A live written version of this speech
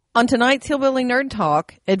On tonight's Hillbilly Nerd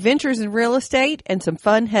Talk, adventures in real estate and some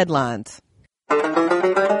fun headlines.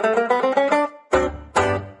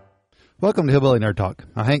 Welcome to Hillbilly Nerd Talk.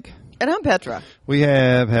 I'm Hank. And I'm Petra. We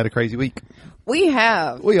have had a crazy week. We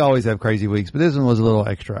have. We always have crazy weeks, but this one was a little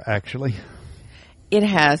extra, actually. It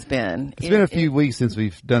has been. It's been a few weeks since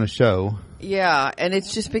we've done a show. Yeah, and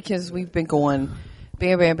it's just because we've been going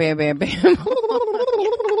bam, bam, bam, bam, bam.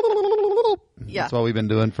 Yeah. That's what we've been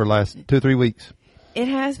doing for the last 2-3 weeks. It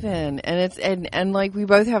has been, and it's and like we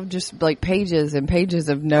both have just like pages and pages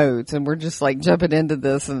of notes, and we're just like jumping into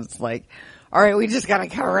this, and it's like, all right, we just got to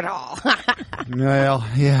cover it all. Well,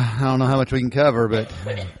 yeah, I don't know how much we can cover, but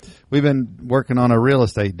we've been working on a real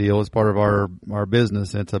estate deal as part of our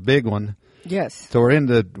business. It's a big one. Yes. So we're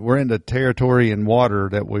into territory and water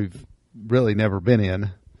that we've really never been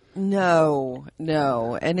in. No,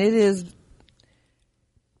 and it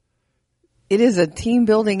is a team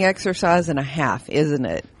building exercise and a half, isn't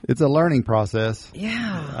it? It's a learning process.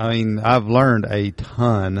 Yeah. I mean, I've learned a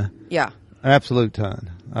ton. Yeah. Absolute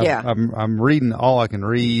ton. Yeah. I'm reading all I can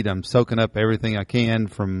read. I'm soaking up everything I can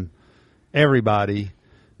from everybody.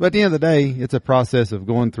 But at the end of the day, it's a process of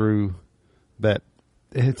going through that.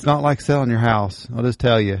 It's not like selling your house. I'll just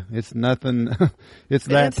tell you. It's nothing. It's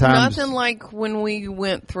nothing like when we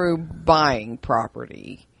went through buying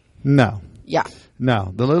property. No. Yeah.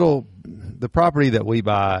 No. The property that we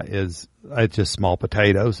buy it's just small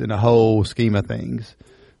potatoes in the whole scheme of things.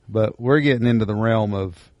 But we're getting into the realm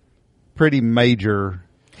of pretty major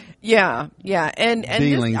and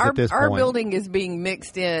dealings at this our point. building is being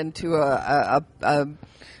mixed into a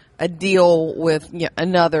deal with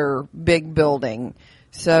another big building.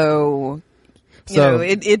 So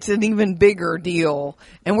it's an even bigger deal,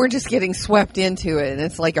 and we're just getting swept into it, and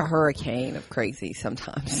it's like a hurricane of crazy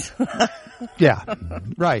sometimes. Yeah,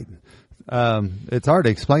 right. It's hard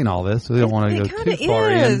to explain all this, so we don't want to go too far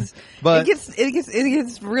in. But it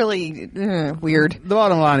gets really weird. The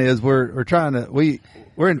bottom line is we're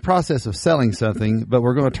in process of selling something, but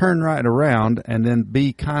we're going to turn right around and then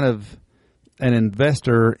be kind of an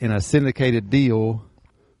investor in a syndicated deal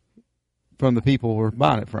from the people we're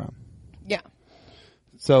buying it from. Yeah.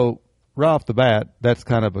 So right off the bat, that's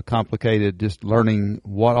kind of a complicated, just learning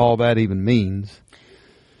what all that even means.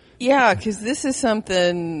 Yeah, because this is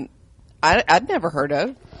something I'd never heard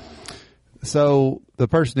of. So the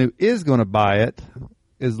person who is going to buy it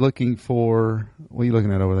is looking for, what are you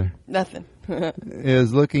looking at over there? Nothing.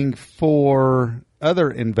 Is looking for other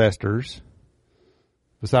investors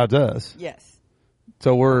besides us. Yes.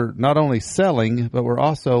 So we're not only selling, but we're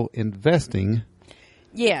also investing.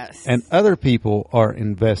 Yes. And other people are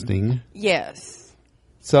investing. Yes.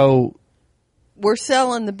 So we're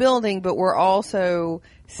selling the building, but we're also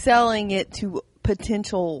selling it to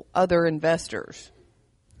potential other investors.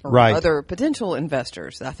 Or right. Other potential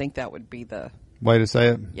investors. I think that would be the way to say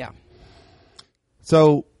it. Yeah.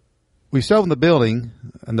 So we sold the building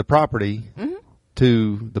and the property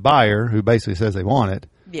to the buyer who basically says they want it.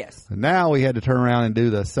 Yes. And now we had to turn around and do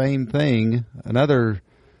the same thing, another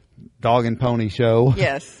dog and pony show.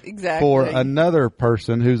 Yes, exactly. For another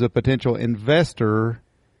person who's a potential investor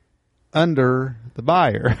under the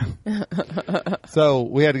buyer. So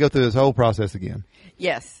we had to go through this whole process again.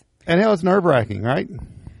 Yes. And hell, it's nerve-wracking, right?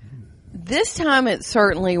 This time it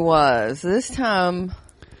certainly was. This time,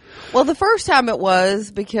 well, the first time it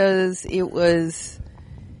was because it was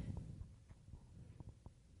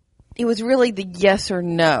really the yes or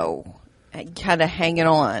no, kind of hanging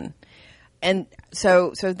on. And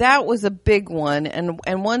so that was a big one. And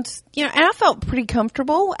once, and I felt pretty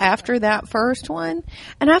comfortable after that first one.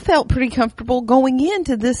 And I felt pretty comfortable going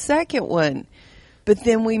into this second one. But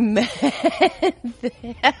then we met them.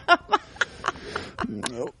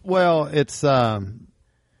 Well, it's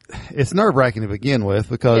nerve-wracking to begin with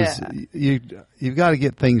because you've got to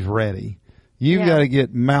get things ready. You've got to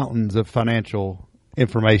get mountains of financial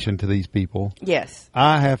information to these people. Yes.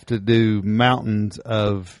 I have to do mountains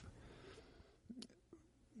of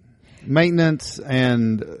maintenance,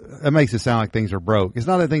 and it makes it sound like things are broke. It's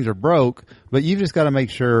not that things are broke, but you've just got to make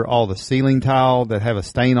sure all the ceiling tile that have a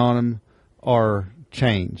stain on them are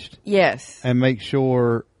changed. Yes. And make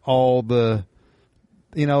sure all the,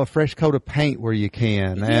 a fresh coat of paint where you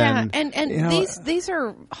can. Yeah, and these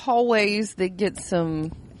are hallways that get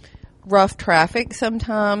some rough traffic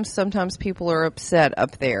sometimes. Sometimes people are upset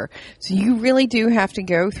up there. So you really do have to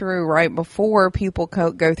go through right before people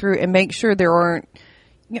go through and make sure there aren't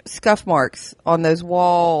scuff marks on those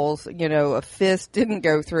walls, a fist didn't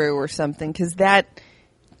go through or something, because that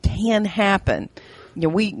can happen.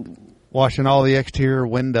 washing all the exterior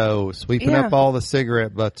windows, sweeping Yeah. up all the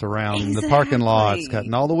cigarette butts around the parking lots, Exactly.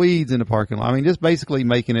 cutting all the weeds in the parking lot. I mean, just basically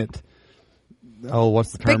making it,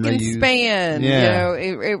 what's the term Pick they and use? span. Yeah. You know,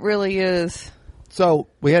 it really is. So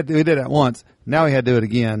we did it once. Now we had to do it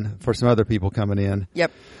again for some other people coming in.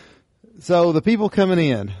 Yep. So the people coming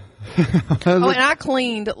in. Oh, and I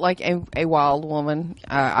cleaned like a wild woman.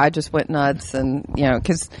 I just went nuts, and you know,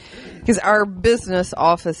 because our business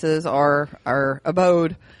offices are our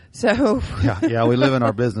abode. So yeah, we live in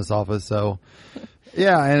our business office, so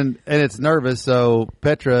yeah, and it's nervous. So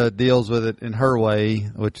Petra deals with it in her way,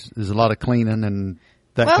 which is a lot of cleaning and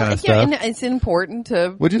that kind of stuff. and it's important to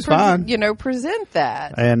Which is fine. You know, present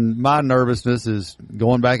that. And my nervousness is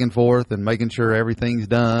going back and forth and making sure everything's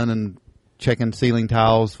done and checking ceiling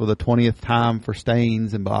tiles for the 20th time for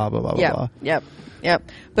stains and blah, blah, blah, Yeah. blah. Yep.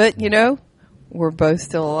 But you know, we're both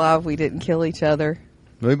still alive. We didn't kill each other.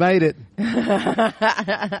 We made it.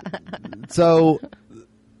 So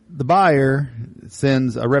the buyer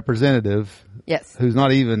sends a representative Yes. who's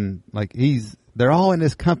not even like they're all in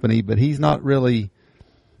this company, but he's not really,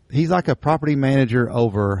 he's like a property manager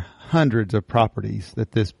over hundreds of properties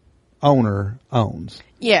that this owner owns.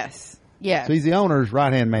 Yes. Yes. So he's the owner's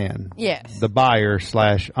right-hand man. Yes. The buyer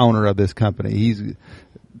 / owner of this company. He's,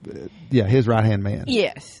 his right-hand man.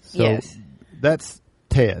 Yes. So Yes. that's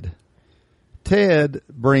Ted. Ted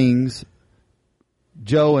brings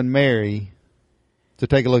Joe and Mary to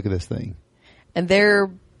take a look at this thing. And they're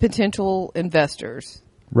potential investors.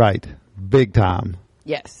 Right. Big time.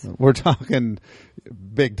 Yes. We're talking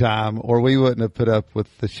big time, or we wouldn't have put up with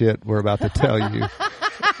the shit we're about to tell you.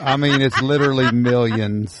 I mean, it's literally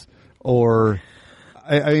millions, or,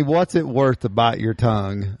 I mean, what's it worth to bite your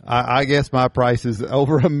tongue? I guess my price is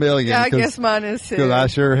over $1 million. Yeah, I guess mine is too. Because I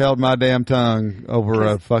sure held my damn tongue over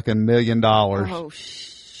a fucking $1 million. Oh,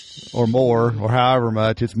 or more, or however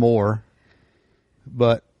much. It's more.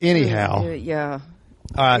 But anyhow. Yeah.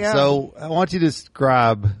 All right, Yeah. so I want you to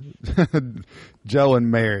describe Joe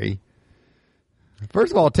and Mary.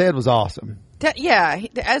 First of all, Ted was awesome.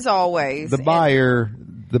 As always. The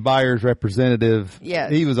buyer's representative,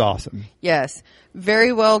 Yes. he was awesome. Yes.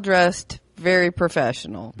 Very well dressed, very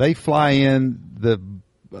professional. They fly in the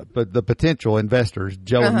potential investors,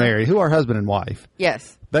 Joe and Mary, who are husband and wife.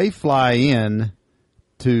 Yes. They fly in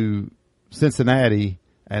to Cincinnati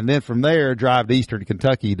and then from there drive to Eastern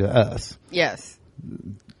Kentucky to us. Yes.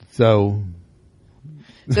 So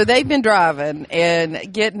they've been driving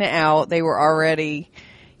and getting out. They were already,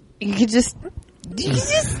 you could just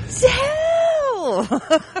tell.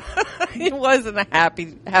 It wasn't a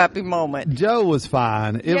happy moment. Joe was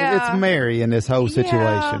fine. Yeah. It's Mary in this whole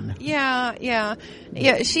situation. Yeah.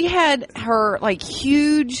 She had her like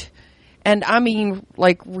huge, and I mean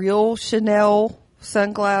like real Chanel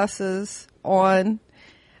sunglasses on,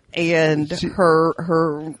 and her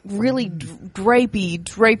really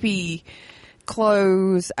drapey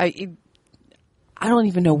clothes. I don't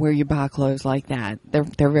even know where you buy clothes like that. They're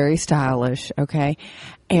very stylish, okay?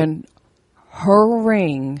 And her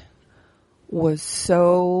ring was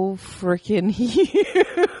so freaking huge.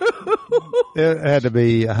 It had to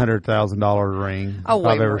be $100,000 ring. Oh, if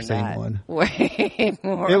way I've more ever than seen that. one. Way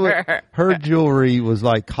more. Her jewelry was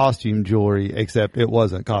like costume jewelry, except it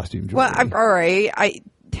wasn't costume jewelry. Well, all right.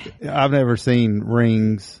 I've never seen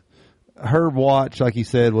rings. Her watch, like you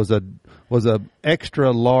said, was a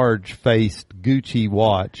extra large faced Gucci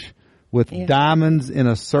watch with diamonds in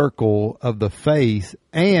a circle of the face,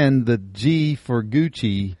 and the G for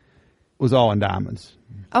Gucci was all in diamonds.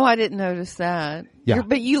 Oh, I didn't notice that. Yeah.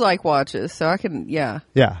 But you like watches, so I can, yeah.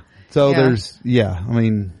 Yeah. So Yeah. I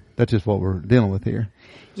mean, that's just what we're dealing with here.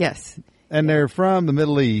 Yes. And they're from the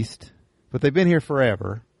Middle East, but they've been here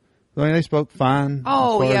forever. I mean, they spoke fine.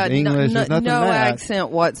 Oh, as far yeah. as English. There's nothing no that. accent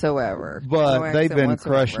whatsoever. But No they've accent been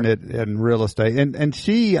whatsoever. crushing it in real estate. And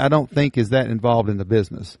she, I don't think, is that involved in the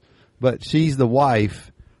business. But she's the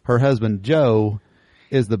wife. Her husband, Joe,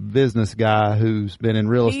 is the business guy who's been in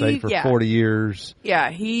real estate for 40 years. Yeah,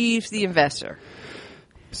 he's the investor.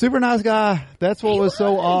 Super nice guy. That's what was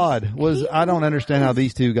so odd. I don't understand how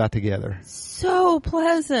these two got together. So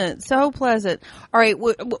pleasant. All right.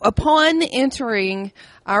 Upon entering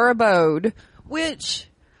our abode, which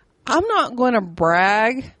I'm not going to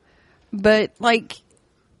brag, but like,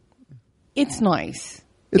 it's nice.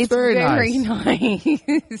 It's very nice.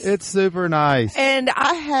 It's super nice. And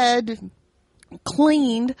I had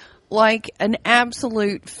cleaned like an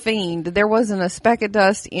absolute fiend. There wasn't a speck of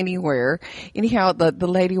dust anywhere. Anyhow, the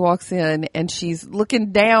lady walks in and she's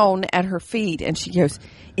looking down at her feet and she goes,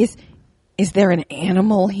 is there an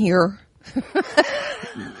animal here?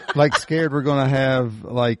 Like scared we're going to have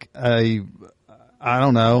like a I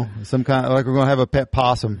don't know, some kind of, like we're going to have a pet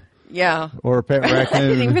possum Yeah. or a pet I raccoon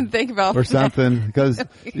didn't even think about or that. something because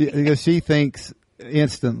she thinks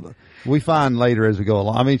instantly. We find later as we go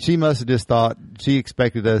along. I mean, she must have just thought she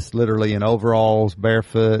expected us literally in overalls,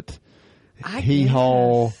 barefoot, hee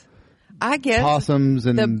haw, I guess possums,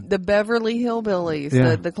 and the Beverly Hillbillies,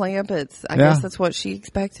 Yeah. the Clampetts. I Yeah. guess that's what she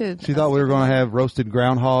expected. she thought we were going to have roasted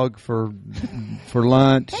groundhog for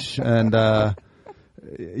lunch, and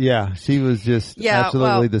yeah, she was just Yeah, absolutely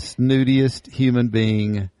well- the snootiest human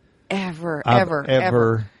being ever, I've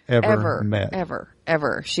ever, met.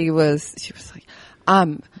 She was like,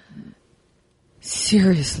 I'm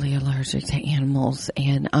seriously allergic to animals,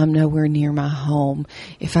 and I'm nowhere near my home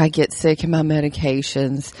if I get sick and my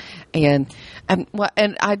medications. And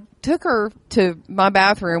I took her to my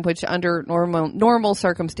bathroom, which under normal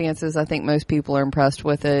circumstances, I think most people are impressed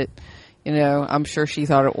with it. You know, I'm sure she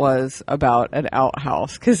thought it was about an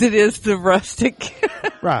outhouse because it is the rustic.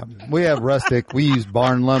 Right. We have rustic. We use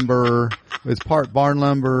barn lumber. It's part barn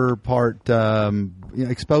lumber, part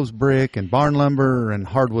exposed brick and barn lumber and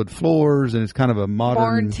hardwood floors, and it's kind of a modern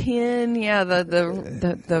Barn tin, yeah, the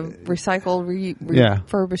recycled,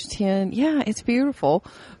 refurbished tin. Yeah, it's beautiful.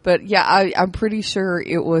 But yeah, I'm pretty sure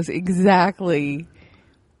it was exactly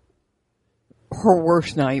her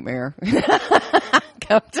worst nightmare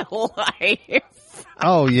come to life.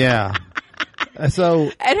 Oh yeah. So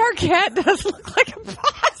And her cat does look like a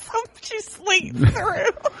possum. She sleeps through.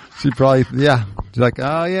 she probably she's like,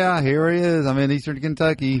 oh yeah, here he is. I'm in eastern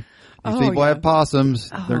Kentucky. These Oh, people yeah. have possums.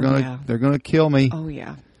 Oh, They're gonna kill me. Oh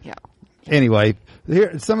yeah, yeah. Anyway,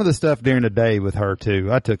 here some of the stuff during the day with her too.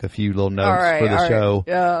 I took a few little notes for the show.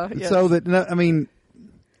 Yeah. Yes. So that, I mean,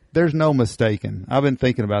 there's no mistaking. I've been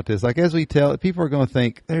thinking about this. Like, as we tell, people are going to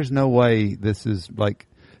think there's no way this is like,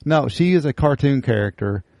 no, she is a cartoon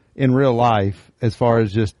character in real life as far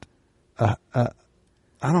as just, I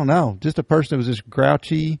don't know, just a person that was just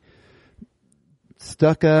grouchy,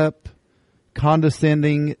 stuck up,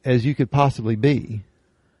 condescending as you could possibly be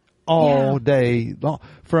all day long.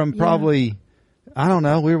 From probably, I don't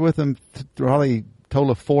know, we were with them probably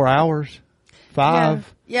total of 4 hours,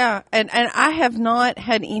 5. Yeah, and I have not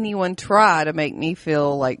had anyone try to make me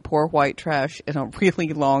feel like poor white trash in a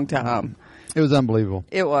really long time. It was unbelievable.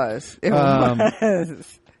 It was. It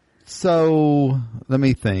was. So let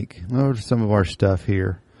me think. What are some of our stuff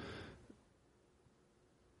here?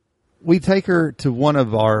 We take her to one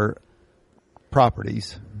of our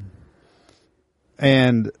properties,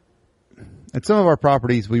 and at some of our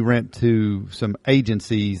properties we rent to some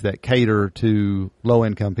agencies that cater to low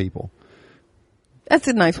income people. That's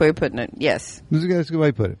a nice way of putting it. Yes. That's a good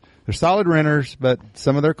way to put it. They're solid renters, but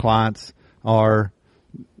some of their clients are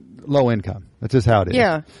low income. That's just how it is.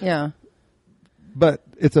 Yeah, yeah. But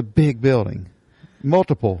it's a big building.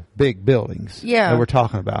 Multiple big buildings that we're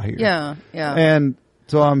talking about here. Yeah, yeah. And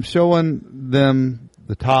so I'm showing them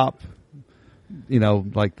the top,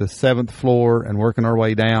 like the 7th floor and working our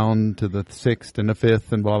way down to the 6th and the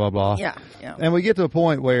 5th and blah, blah, blah. Yeah, yeah. And we get to a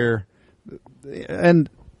point where, and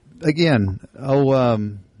again,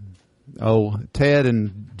 Ted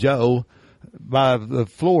and Joe, by the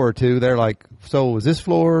floor or two, they're like, so is this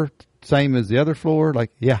floor same as the other floor?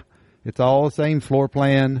 Like, yeah, it's all the same floor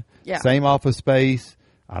plan, same office space.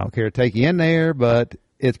 I don't care to take you in there, but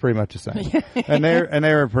it's pretty much the same. and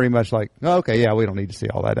they're pretty much like, oh, okay, yeah, we don't need to see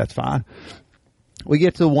all that. That's fine. We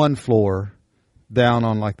get to one floor down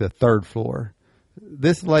on like the 3rd floor.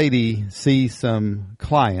 This lady sees some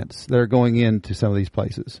clients that are going into some of these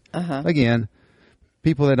places. Uh-huh. Again,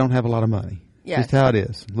 people that don't have a lot of money. Yes. Just how it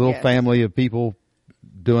is. Little family of people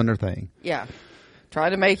doing their thing. Yeah.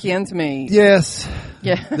 Try to make ends meet. Yes.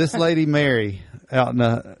 Yeah. This lady, Mary, out in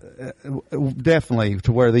definitely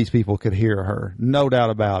to where these people could hear her. No doubt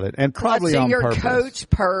about it. And probably Clutching on your purpose. Coach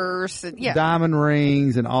purse. And, Diamond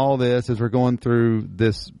rings and all this as we're going through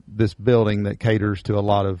this building that caters to a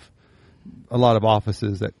lot of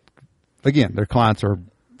offices that, again, their clients are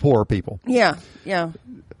poor people. Yeah, yeah.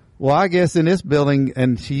 Well, I guess in this building,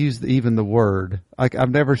 and she used even the word, like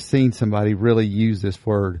I've never seen somebody really use this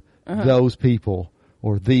word, those people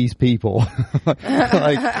or these people.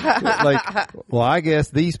 like, well, I guess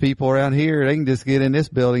these people around here, they can just get in this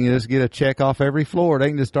building and just get a check off every floor. They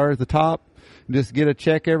can just start at the top and just get a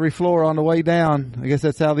check every floor on the way down. I guess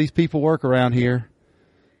that's how these people work around here.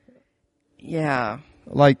 Yeah.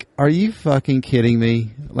 Like, are you fucking kidding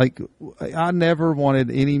me? Like, I never wanted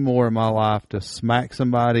any more in my life to smack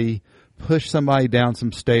somebody, push somebody down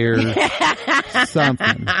some stairs,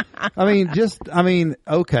 something. I mean,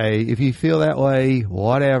 okay, if you feel that way,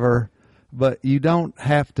 whatever, but you don't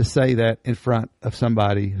have to say that in front of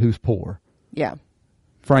somebody who's poor. Yeah.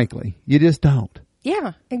 Frankly, you just don't.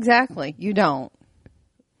 Yeah, exactly. You don't.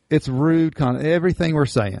 It's rude, everything we're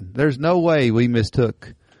saying. There's no way we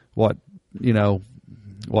mistook what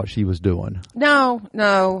she was doing. No.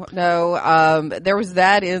 There was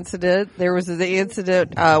that incident. There was the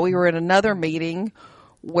incident. We were in another meeting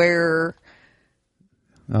where.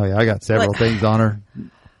 Oh yeah, I got several things on her.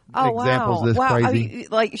 Oh, examples this crazy. I mean,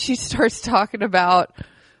 like she starts talking about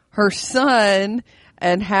her son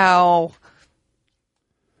and how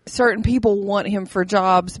certain people want him for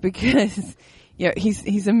jobs because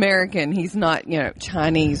he's American. He's not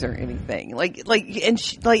Chinese or anything.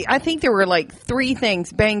 I think there were like 3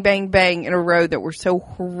 things bang bang bang in a row that were so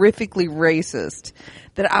horrifically racist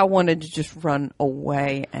that I wanted to just run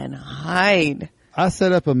away and hide. I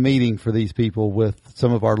set up a meeting for these people with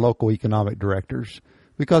some of our local economic directors.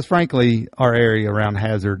 Because frankly, our area around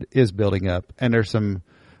Hazard is building up, and there's some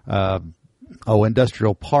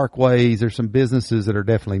industrial parkways. There's some businesses that are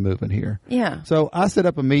definitely moving here. Yeah. So I set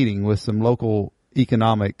up a meeting with some local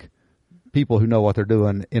economic people who know what they're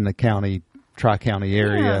doing in the county, Tri-County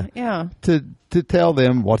area. Yeah. To tell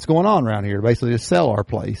them what's going on around here, basically to sell our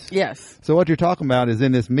place. Yes. So what you're talking about is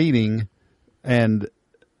in this meeting, and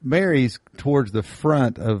Mary's towards the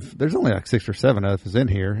front of. There's only like 6 or 7 of us in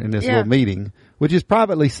here in this little meeting, which is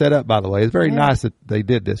privately set up, by the way. It's very nice that they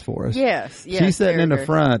did this for us. Yes. She's sitting in the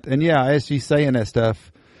front, and as she's saying that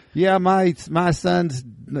stuff, my son's,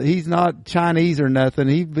 he's not Chinese or nothing.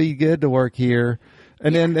 He'd be good to work here.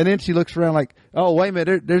 And then she looks around like, oh, wait a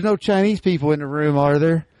minute, there's no Chinese people in the room, are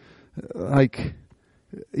there? Like,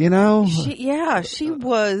 She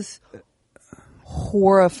was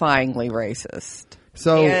horrifyingly racist.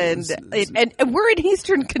 So and we're in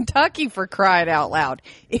Eastern Kentucky, for crying out loud.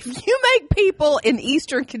 If you make people in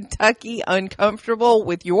Eastern Kentucky uncomfortable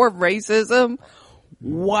with your racism,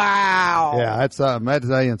 wow. Yeah, that's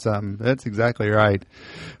saying something. That's exactly right.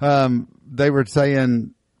 They were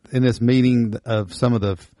saying in this meeting of some of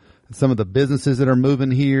the businesses that are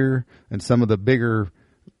moving here and some of the bigger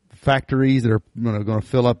factories that are going to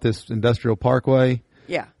fill up this industrial parkway.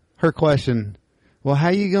 Yeah. Her question. Well, how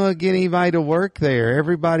you going to get anybody to work there?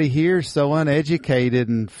 Everybody here is so uneducated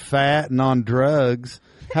and fat and on drugs.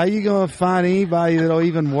 How you going to find anybody that'll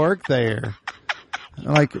even work there?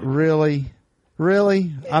 Like, really?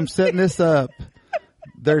 Really? I'm setting this up.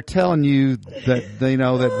 They're telling you that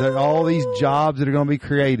that there are all these jobs that are going to be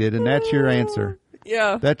created, and that's your answer.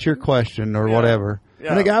 Yeah. That's your question or whatever. Yeah.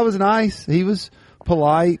 And the guy was nice. He was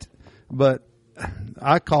polite, but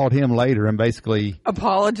I called him later and basically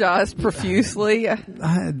apologized profusely.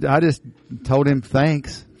 I just told him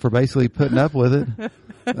thanks for basically putting up with it.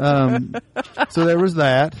 So there was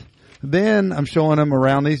that. Then I'm showing him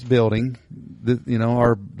around these buildings,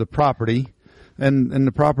 the property, and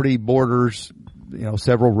the property borders,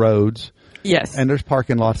 several roads. Yes. And there's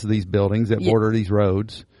parking lots of these buildings that border these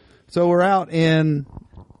roads. So we're out in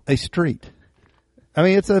a street. I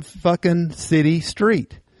mean, it's a fucking city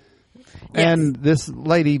street. Yes. And this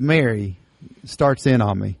lady, Mary, starts in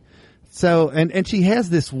on me. So, and she has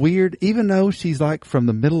this weird, even though she's like from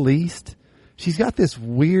the Middle East, she's got this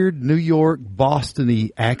weird New York,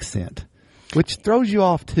 Boston-y accent, which throws you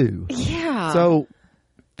off too. Yeah. So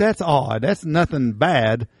that's odd. That's nothing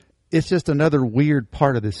bad. It's just another weird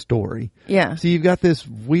part of this story. Yeah. So you've got this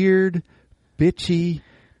weird, bitchy,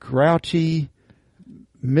 grouchy,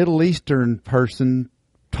 Middle Eastern person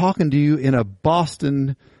talking to you in a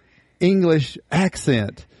Boston English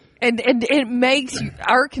accent. And it makes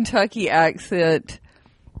our Kentucky accent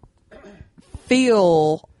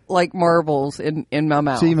feel like marbles in my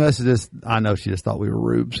mouth. She must have I know she just thought we were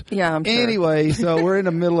rubes. Yeah, I'm sure. Anyway, so we're in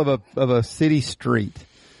the middle of a city street.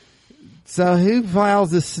 So who plows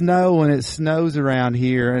the snow when it snows around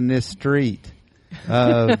here in this street?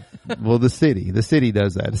 Well, the city. The city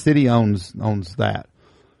does that. The city owns that.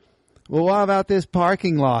 Well, what about this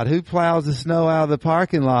parking lot? Who plows the snow out of the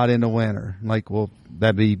parking lot in the winter? Like, well,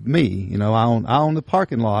 that'd be me. I own the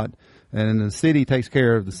parking lot, and the city takes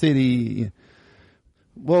care of the city.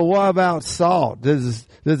 Well, what about salt? Does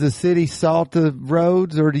the city salt the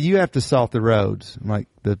roads, or do you have to salt the roads? I'm like,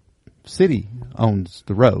 the city owns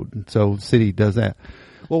the road, so the city does that.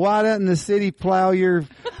 Well, why doesn't the city plow your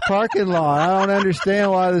parking lot? I don't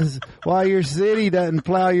understand why your city doesn't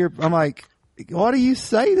plow your. I'm like, what do you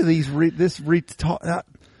say to this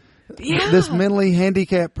mentally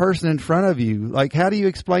handicapped person in front of you? Like, how do you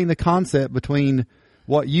explain the concept between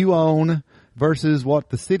what you own versus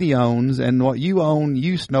what the city owns, and what you own,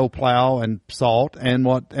 you snow plow and salt, and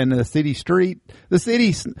the city street, the city,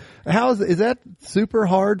 is that super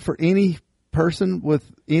hard for any person with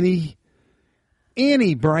any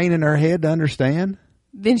brain in their head to understand?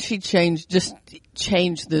 Then she change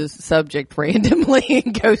the subject randomly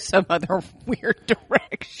and go some other weird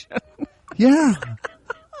direction. Yeah.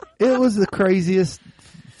 It was the craziest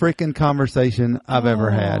freaking conversation I've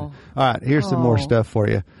ever had. All right, here's some more stuff for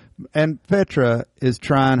you. And Petra is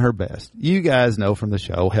trying her best. You guys know from the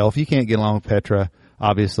show, hell, if you can't get along with Petra,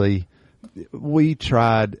 obviously,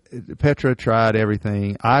 Petra tried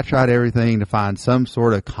everything. I tried everything to find some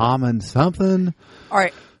sort of common something. All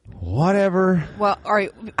right. Whatever. Well, all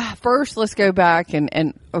right. First, let's go back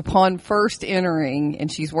and upon first entering,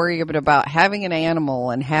 and she's worried about having an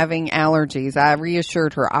animal and having allergies. I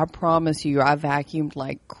reassured her, I promise you, I vacuumed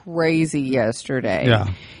like crazy yesterday.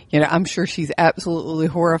 Yeah. You know, I'm sure she's absolutely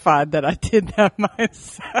horrified that I did that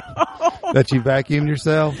myself. That you vacuumed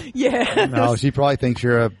yourself? Yeah. No, she probably thinks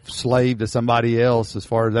you're a slave to somebody else as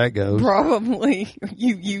far as that goes. Probably.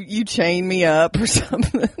 You chain me up or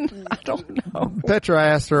something. I don't know. Petra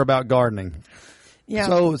asked her about gardening.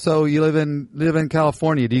 Yeah. So you live in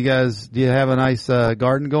California. Do you have a nice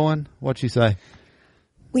garden going? What'd she say?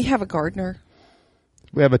 We have a gardener.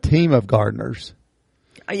 We have a team of gardeners.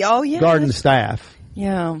 Oh, yeah. Garden staff.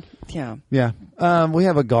 Yeah. Yeah. We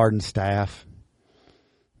have a garden staff.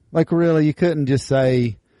 Like, really, you couldn't just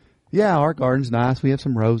say, yeah, our garden's nice. We have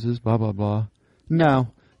some roses, blah, blah, blah.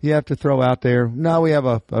 No, you have to throw out there. No, we have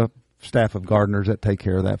a staff of gardeners that take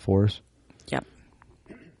care of that for us. Yep.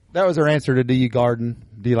 That was her answer to, do you garden?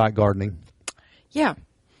 Do you like gardening? Yeah.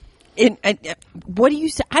 What do you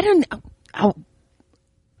say? I don't know.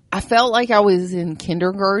 I felt like I was in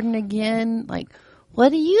kindergarten again. Like, what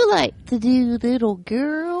do you like to do, little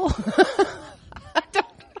girl? I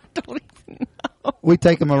don't even know. We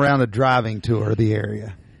take them around a driving tour of the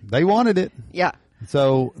area. They wanted it. Yeah.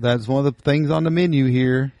 So that's one of the things on the menu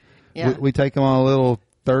here. Yeah. We take them on a little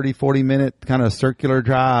 30, 40-minute kind of circular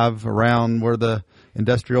drive around where the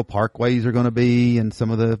industrial parkways are going to be and some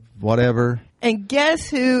of the whatever. And guess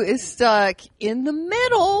who is stuck in the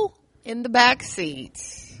middle, in the back seat,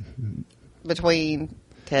 between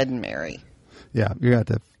Ted and Mary? Yeah, you're going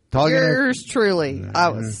to have to talk. Yours truly. I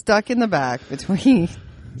was stuck in the back between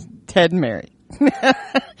Ted and Mary.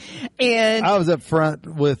 And I was up front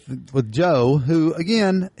with Joe, who,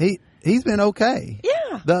 again, he's been okay.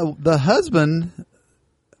 Yeah. The husband,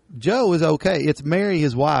 Joe, is okay. It's Mary,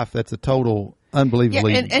 his wife, that's a total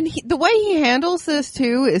unbelievably. Yeah, and the way he handles this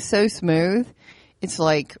too is so smooth. It's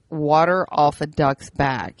like water off a duck's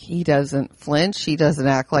back. He doesn't flinch. He doesn't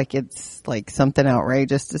act like it's like something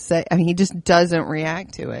outrageous to say. I mean, he just doesn't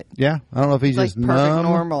react to it. Yeah, I don't know if he's It's just like perfect numb.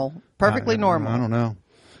 normal, perfectly normal. I don't know.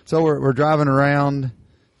 So we're driving around,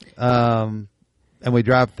 and we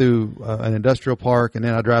drive through an industrial park, and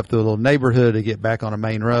then I drive through a little neighborhood to get back on a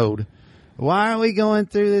main road. Why are we going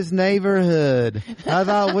through this neighborhood? I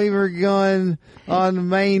thought we were going on the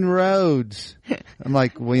main roads. I'm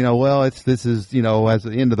like, well, this is as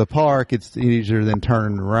the end of the park, it's easier than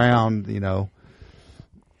turning around,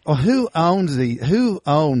 Well, who owns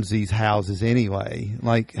these houses anyway?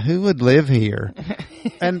 Like, who would live here?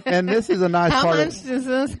 And this is a nice How part. much does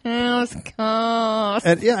this house cost?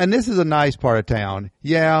 And this is a nice part of town.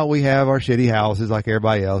 Yeah, we have our shitty houses like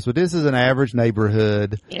everybody else, but this is an average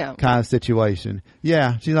neighborhood kind of situation.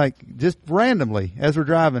 Yeah, she's like, just randomly as we're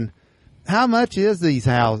driving, how much is these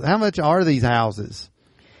houses? How much are these houses?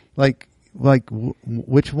 Like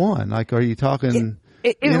which one? Like, are you talking?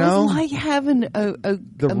 It was like having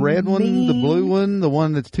the red one, the blue one, the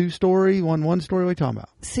one that's 2-story, one story. What are you talking about?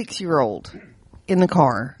 6-year-old in the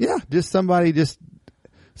car. Yeah, just somebody just.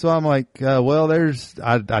 So I'm like,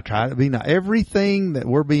 I try to be nice. Everything that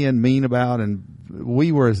we're being mean about, and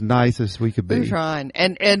we were as nice as we could be. We're trying,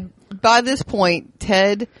 and by this point,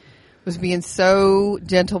 Ted was being so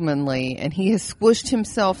gentlemanly, and he has squished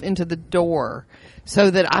himself into the door so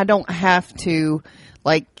that I don't have to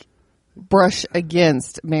brush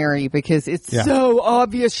against Mary because it's so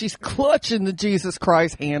obvious she's clutching the Jesus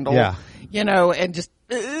Christ handle. Yeah. And just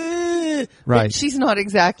right. But she's not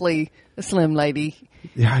exactly a slim lady.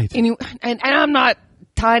 Right. And I'm not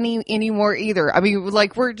tiny anymore either. I mean,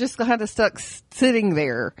 we're just kind of stuck sitting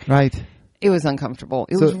there. Right. It was uncomfortable.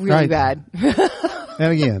 It was really bad.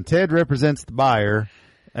 And again, Ted represents the buyer,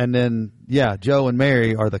 and then Joe and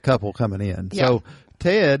Mary are the couple coming in. Yeah. So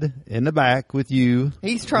Ted in the back with you.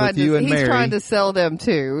 He's trying Mary. to sell them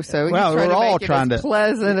too. So he's Well, trying we're to all make it trying as to-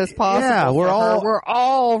 pleasant as possible. Yeah, we're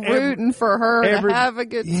all rooting for her to have a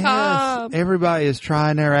good time. Everybody is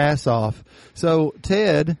trying their ass off. So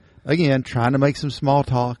Ted, again, trying to make some small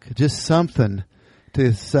talk, just something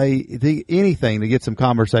to say, anything to get some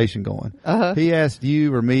conversation going. Uh-huh. He asked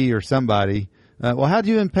you or me or somebody, well, how'd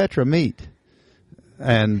you and Petra meet?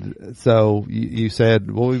 And so you said,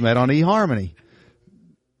 well, we met on eHarmony.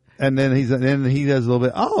 And then he does a little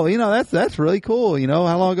bit. Oh, that's really cool.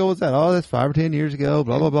 How long ago was that? Oh, that's 5 or 10 years ago.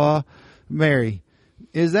 Blah blah blah. Mary,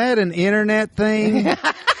 is that an internet thing?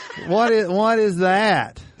 What is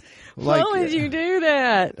that? Why would you do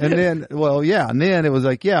that? And then, and then it was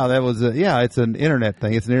like, it's an internet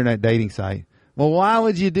thing. It's an internet dating site. Well, why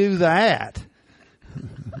would you do that?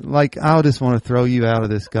 Like, I just want to throw you out of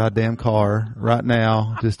this goddamn car right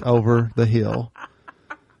now, just over the hill.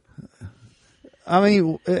 I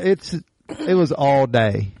mean, it was all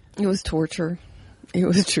day. It was torture. It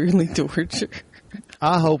was truly torture.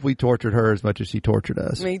 I hope we tortured her as much as she tortured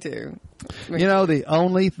us. Me too. The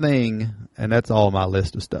only thing, and that's all my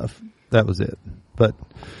list of stuff. That was it. But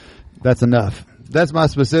that's enough. That's my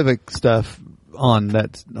specific stuff on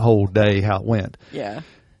that whole day, how it went. Yeah.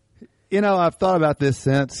 I've thought about this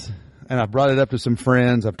since, and I've brought it up to some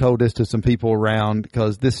friends. I've told this to some people around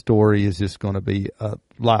because this story is just going to be a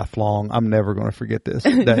lifelong. I'm never going to forget this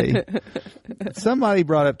day. Somebody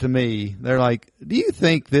brought up to me, they're like, do you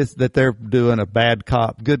think that they're doing a good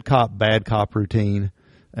cop, bad cop routine?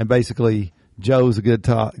 And basically Joe's a good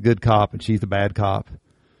cop and she's the bad cop.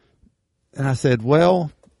 And I said,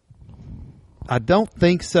 well, I don't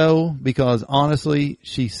think so, because honestly,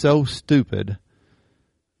 she's so stupid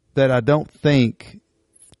that I don't think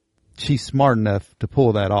she's smart enough to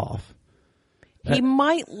pull that off. He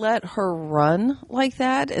might let her run like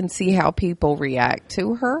that and see how people react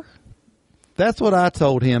to her. That's what I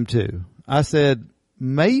told him too. I said,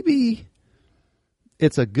 maybe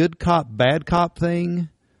it's a good cop, bad cop thing,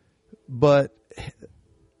 but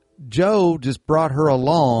Joe just brought her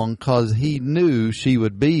along because he knew she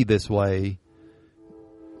would be this way.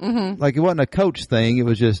 Mm-hmm. Like, it wasn't a coach thing. It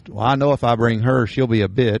was just, well, I know if I bring her, she'll be a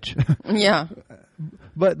bitch. Yeah.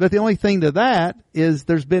 But the only thing to that is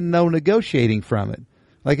there's been no negotiating from it.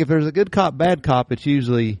 Like, if there's a good cop, bad cop, it's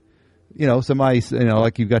usually, somebody,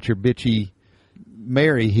 like you've got your bitchy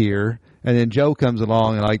Mary here, and then Joe comes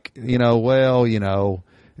along and like, if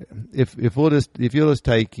you'll just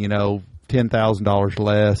take, $10,000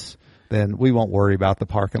 less, then we won't worry about the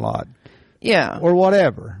parking lot. Yeah. Or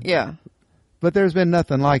whatever. Yeah. But there's been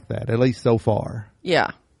nothing like that, at least so far.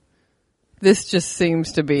 Yeah. This just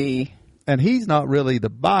seems to be. And he's not really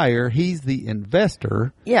the buyer, he's the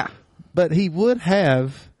investor. Yeah. But he would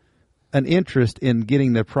have an interest in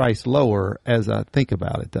getting the price lower, as I think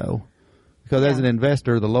about it, though. Because as an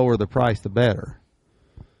investor, the lower the price, the better.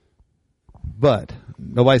 But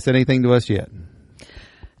nobody said anything to us yet.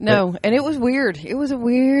 No, and it was weird. It was a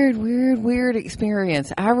weird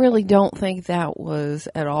experience. I really don't think that was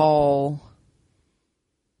at all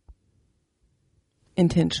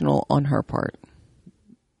intentional on her part.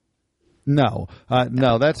 No,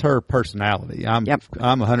 that's her personality. I'm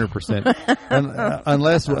 100%.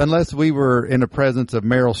 Unless we were in the presence of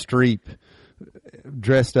Meryl Streep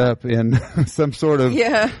dressed up in some sort of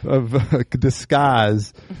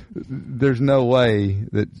disguise, there's no way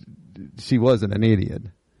that she wasn't an idiot.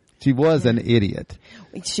 She was an idiot.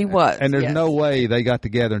 She was. And there's no way they got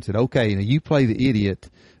together and said, okay, now you play the idiot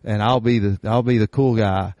and I'll be the cool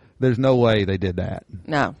guy. There's no way they did that.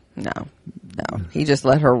 No. He just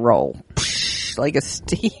let her roll like a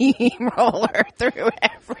steamroller through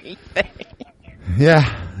everything.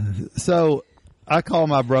 Yeah. So I call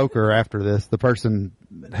my broker after this, the person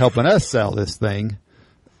helping us sell this thing,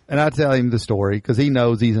 and I tell him the story because he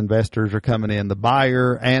knows these investors are coming in. The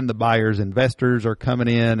buyer and the buyer's investors are coming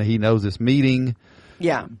in. He knows this meeting.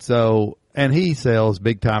 Yeah. So, and he sells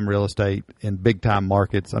big time real estate in big time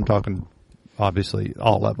markets. I'm talking obviously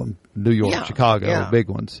all of them, New York, Chicago, big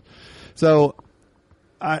ones. So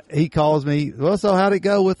he calls me. Well, so how'd it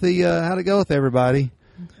go with everybody?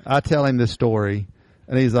 I tell him this story,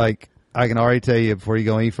 and he's like, I can already tell you before you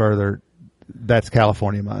go any further, that's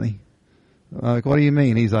California money. I'm like, what do you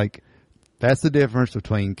mean? He's like, that's the difference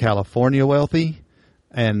between California wealthy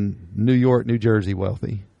and New York, New Jersey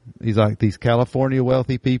wealthy. He's like, these California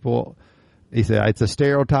wealthy people, he said, it's a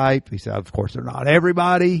stereotype. He said, of course, they're not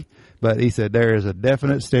everybody, but he said, there is a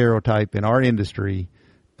definite stereotype in our industry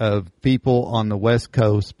of people on the West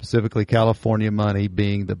Coast, specifically California money,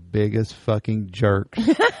 being the biggest fucking jerks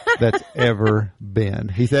that's ever been.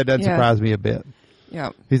 He said, that doesn't surprise me a bit. Yeah.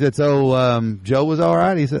 He said, so Joe was all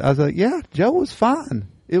right? He said, I was like, yeah, Joe was fine.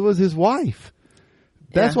 It was his wife.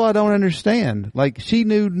 That's what I don't understand. Like, she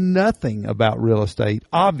knew nothing about real estate,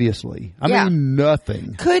 obviously. I mean,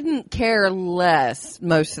 nothing. Couldn't care less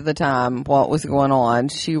most of the time what was going on.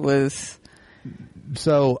 She was.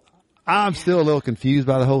 So I'm still a little confused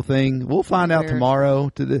by the whole thing. We'll find out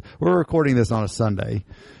tomorrow. We're recording this on a Sunday.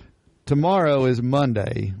 Tomorrow is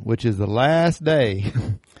Monday, which is the last day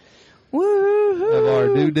of our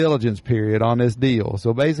due diligence period on this deal.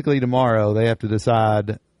 So basically tomorrow they have to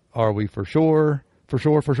decide, are we for sure,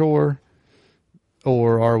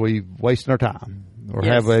 or are we wasting our time? Or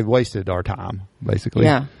Yes. have they wasted our time, basically?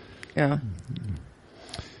 Yeah. Yeah.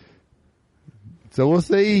 So we'll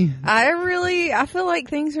see. I feel like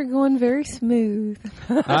things are going very smooth.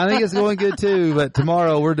 I think it's going good too, but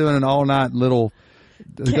tomorrow we're doing an all-night little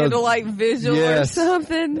Candlelight vigil or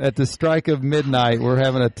something. At the strike of midnight, we're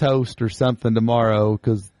having a toast or something tomorrow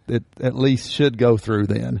because it at least should go through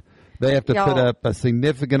then. They have to put up a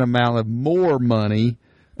significant amount of more money.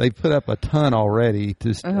 They put up a ton already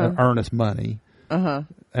to earn us money. And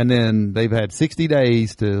then they've had 60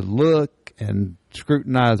 days to look and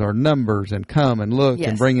scrutinize our numbers and come and look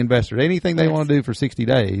and bring investors. Anything they want to do for 60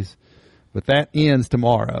 days. But that ends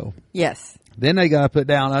tomorrow. Yes. Then they got to put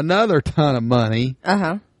down another ton of money.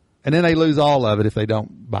 And then they lose all of it if they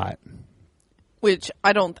don't buy it. Which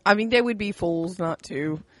they would be fools not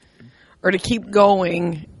to, or to keep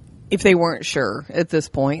going if they weren't sure at this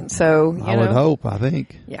point. So, I would hope, I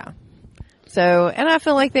think. Yeah. So, and I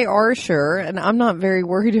feel like they are sure, and I'm not very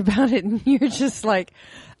worried about it, and you're just like,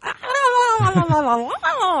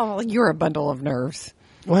 you're a bundle of nerves.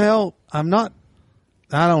 Well, I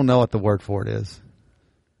don't know what the word for it is.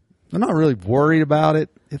 I'm not really worried about it.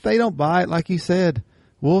 If they don't buy it, like you said,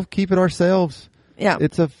 we'll keep it ourselves. Yeah.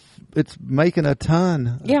 It's making a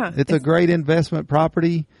ton. Yeah. It's a great investment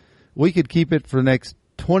property. We could keep it for the next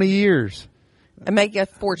 20 years. And make a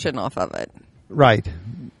fortune off of it. Right.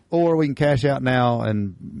 Or we can cash out now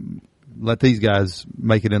and let these guys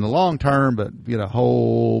make it in the long term, but get a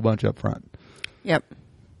whole bunch up front. Yep.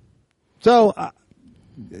 So, I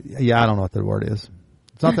don't know what the word is.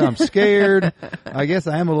 It's not that I'm scared. I guess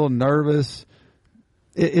I am a little nervous.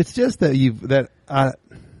 It's just that I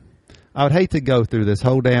would hate to go through this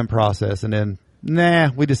whole damn process and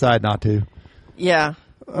then, we decide not to. Yeah.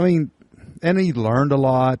 I mean, and he learned a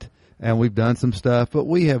lot, and we've done some stuff, but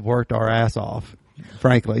we have worked our ass off,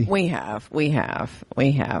 frankly. We have. I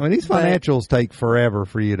mean, these financials take forever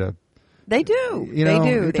for you to. They do.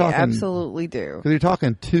 They absolutely do. Because you're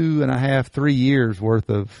talking 2.5, 3 years worth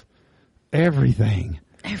of everything.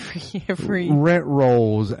 Every rent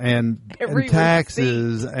rolls and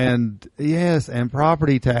taxes and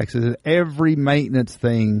property taxes, every maintenance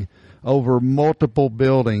thing over multiple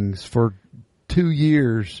buildings for 2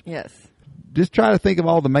 years. Yes. Just try to think of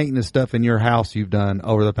all the maintenance stuff in your house you've done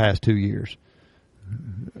over the past 2 years.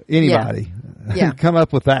 Anybody? Yeah. Come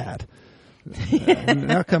up with that.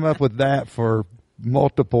 Now come up with that for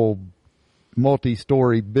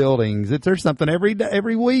multi-story buildings. There's something every day,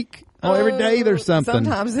 every week. Every day there's something.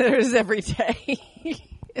 Sometimes there's every day.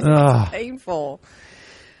 It's painful.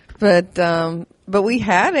 But we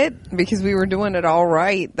had it because we were doing it all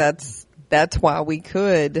right. That's why we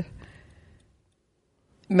could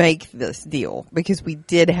make this deal, because we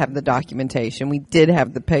did have the documentation, we did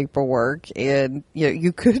have the paperwork, and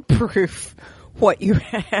you could prove what you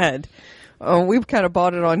had. We've kind of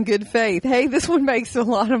bought it on good faith. Hey, this one makes a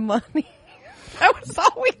lot of money. That was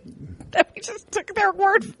all we just took their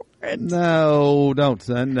word for it. No, don't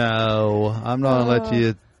say no. I'm not going to let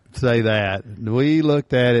you say that. We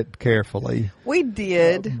looked at it carefully. We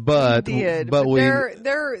did. But their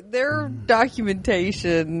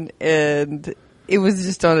documentation, and it was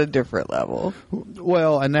just on a different level.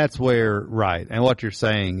 Well, and that's where, right. And what you're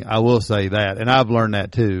saying, I will say that, and I've learned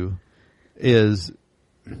that too, is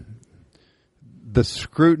the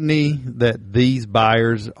scrutiny that these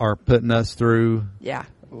buyers are putting us through. Yeah.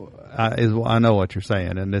 I know what you're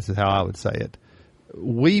saying, and this is how I would say it.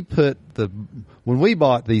 When we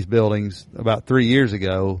bought these buildings about 3 years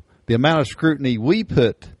ago, the amount of scrutiny we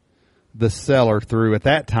put the seller through at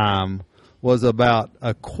that time was about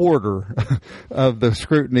a quarter of the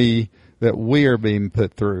scrutiny that we are being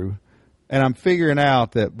put through. And I'm figuring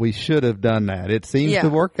out that we should have done that. It seems to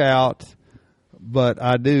work out, but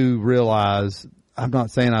I do realize, I'm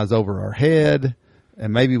not saying I was over our head,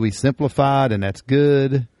 and maybe we simplified, and that's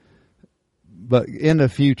good. But in the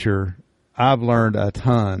future, I've learned a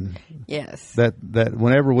ton. Yes. That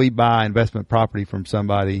whenever we buy investment property from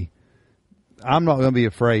somebody, I'm not going to be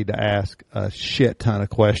afraid to ask a shit ton of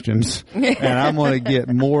questions. And I'm going to get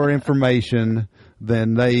more information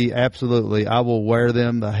than I will wear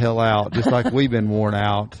them the hell out, just like we've been worn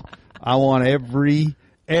out. I want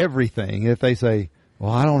everything. If they say,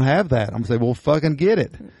 well, I don't have that, I'm going to say, well, fucking get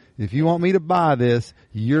it. If you want me to buy this,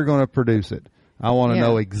 you're going to produce it. I want to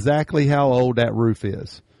know exactly how old that roof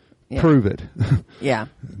is. Yeah. Prove it. Yeah.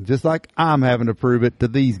 Just like I'm having to prove it to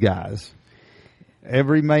these guys.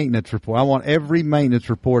 Every maintenance report. I want every maintenance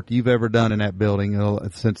report you've ever done in that building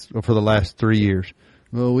for the last 3 years.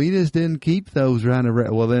 Well, we just didn't keep those around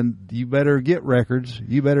the well, then you better get records.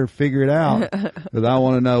 You better figure it out because I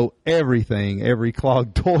want to know everything, every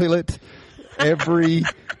clogged toilet, every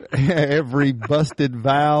busted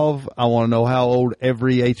valve. I want to know how old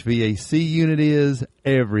every HVAC unit is,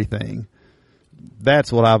 everything.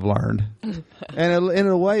 That's what I've learned. And in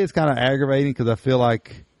a way, it's kind of aggravating because I feel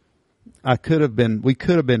like we could have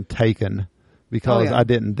been taken because I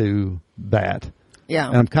didn't do that. Yeah.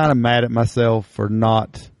 And I'm kind of mad at myself for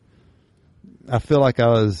not, I feel like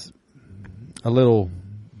I feel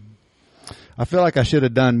like I should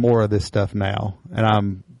have done more of this stuff now. And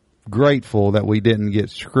I'm grateful that we didn't get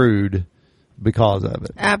screwed because of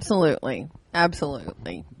it. Absolutely.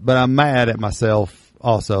 Absolutely. But I'm mad at myself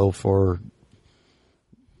also for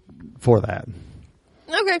that.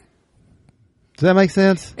 Okay. Does that make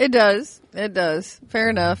sense? It does. It does. Fair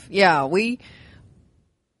enough. Yeah, we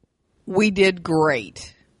did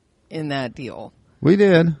great in that deal. We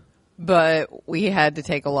did. But we had to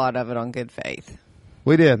take a lot of it on good faith.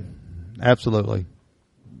 We did. Absolutely.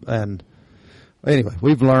 And anyway,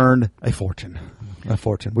 we've learned a fortune.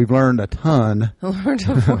 We've learned a ton. Learned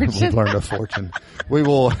a fortune. We've learned a fortune.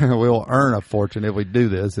 We'll earn a fortune if we do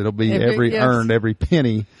this. It'll be earned every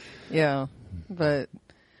penny. Yeah. But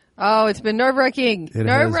it's been nerve-wracking.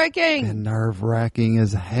 Nerve-wracking. And nerve-wracking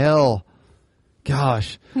as hell.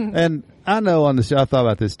 Gosh. And I know on the show, I thought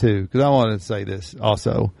about this too, because I wanted to say this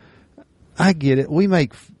also. I get it.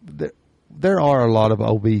 There are a lot of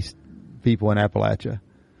obese people in Appalachia.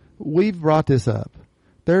 We've brought this up.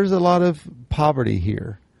 There's a lot of poverty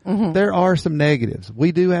here. Mm-hmm. There are some negatives.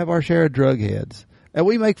 We do have our share of drug heads, and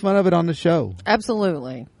we make fun of it on the show.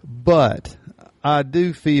 Absolutely. But I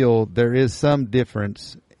do feel there is some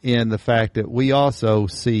difference in the fact that we also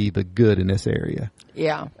see the good in this area.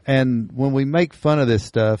 Yeah. And when we make fun of this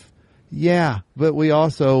stuff, but we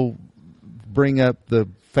also bring up the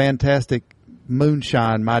fantastic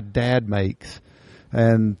moonshine my dad makes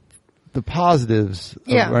and the positives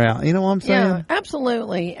around. You know what I'm saying? Yeah,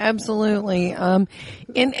 absolutely. Absolutely. And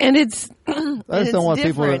it's, I just don't want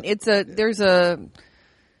different.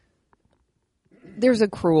 There's a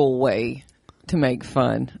cruel way to make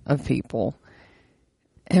fun of people.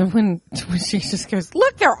 And when she just goes,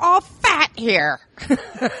 look, they're all fat here.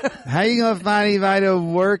 How you going to find anybody to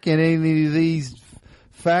work in any of these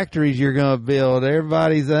factories you're going to build?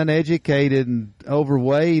 Everybody's uneducated and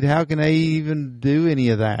overweight. How can they even do any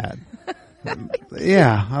of that?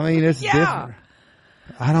 Yeah, I mean, it's different.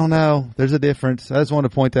 I don't know. There's a difference. I just wanted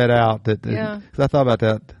to point that out. Because I thought about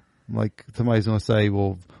that. Like, somebody's going to say,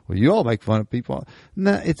 well, you all make fun of people.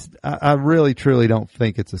 No, I really, truly don't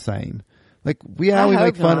think it's the same. Like, we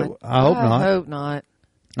make fun of. I hope not.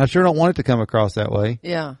 I sure don't want it to come across that way.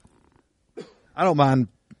 Yeah. I don't mind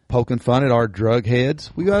poking fun at our drug heads.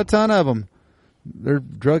 We got a ton of them. They're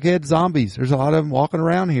drug head zombies. There's a lot of them walking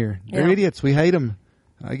around here. They're idiots. We hate them.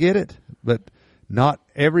 I get it. But not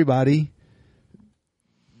everybody.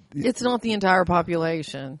 It's not the entire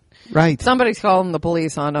population. Right. Somebody's calling the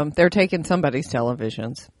police on them. They're taking somebody's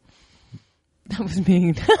televisions. That was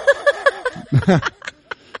mean.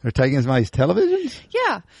 They're taking somebody's televisions?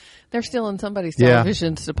 Yeah. They're stealing somebody's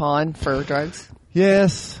televisions to pawn for drugs.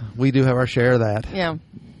 Yes. We do have our share of that. Yeah.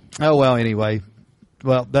 Oh, well, anyway.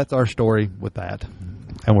 Well, that's our story with that.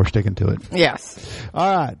 And we're sticking to it. Yes.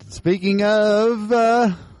 All right. Speaking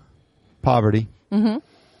of poverty. Mm-hmm.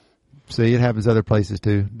 See, it happens other places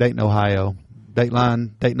too. Dayton, Ohio.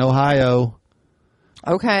 Dayton, Ohio.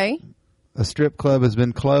 Okay. A strip club has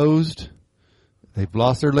been closed. They've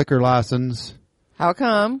lost their liquor license. How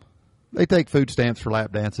come? They take food stamps for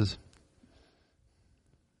lap dances.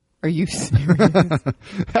 Are you serious?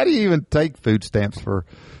 How do you even take food stamps for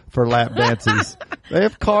lap dances? They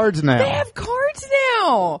have cards now. They have cards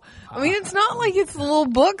now. I mean, it's not like it's the little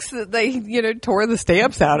books that they, tore the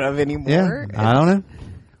stamps out of anymore. Yeah, I don't know.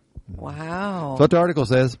 Wow. That's what the article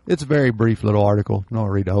says. It's a very brief little article. I don't want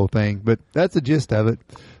to read the whole thing, but that's the gist of it.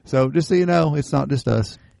 So just so you know, it's not just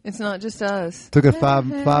us. It's not just us. Took a 5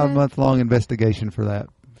 month long investigation for that.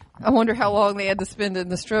 I wonder how long they had to spend in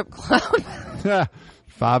the strip club.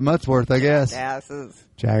 5 months worth, I guess.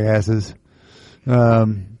 Jackasses. How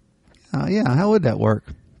would that work?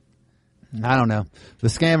 I don't know. The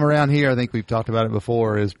scam around here, I think we've talked about it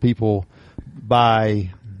before, is people buy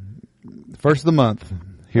first of the month.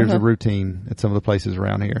 Here's a routine at some of the places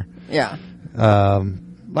around here. Yeah.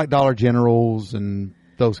 Like Dollar Generals and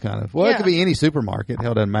those kind of. Well, it could be any supermarket.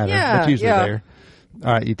 Hell, doesn't matter. Yeah, That's usually there.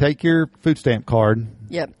 All right, you take your food stamp card.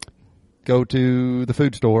 Yep. Go to the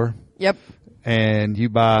food store. Yep. And you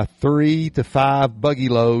buy 3 to 5 buggy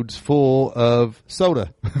loads full of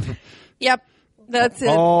soda. Yep. That's it.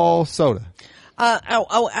 All soda.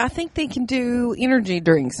 I think they can do energy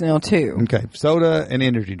drinks now too. Okay, soda and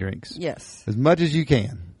energy drinks. Yes. As much as you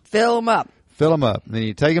can. Fill them up. Fill them up. Then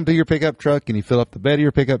you take them to your pickup truck and you fill up the bed of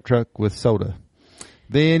your pickup truck with soda.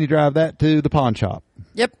 Then you drive that to the pawn shop.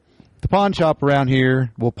 Yep. The pawn shop around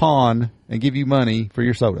here will pawn and give you money for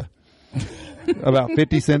your soda. About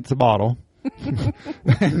 50 cents a bottle.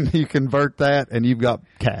 And you convert that and you've got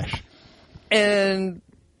cash. And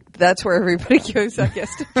that's where everybody goes, I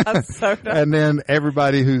guess, to buy soda. And then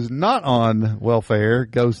everybody who's not on welfare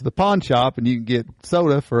goes to the pawn shop and you can get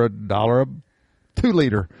soda for $1 a 2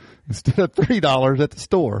 liter instead of $3 at the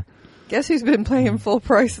store. Guess who's been paying full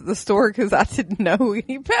price at the store because I didn't know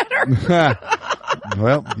any better.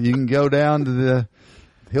 Well, you can go down to the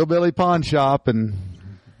hillbilly pawn shop and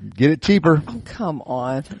get it cheaper. Oh, come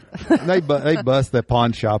on. They bust that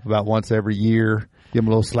pawn shop about once every year. Give them a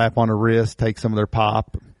little slap on the wrist, take some of their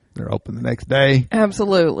pop. They're open the next day.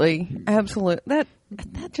 Absolutely. That's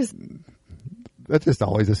just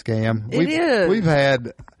always a scam. It is.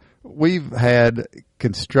 We've had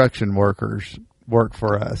construction workers work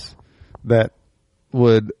for us that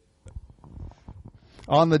would,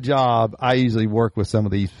 on the job, I usually work with some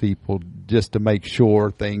of these people just to make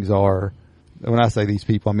sure things are, when I say these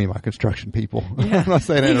people, I mean my construction people. Yeah. I'm not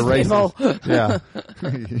saying that in a racist. People.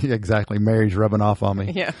 Yeah. Exactly. Mary's rubbing off on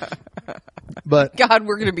me. Yeah. But God,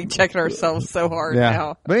 we're going to be checking ourselves so hard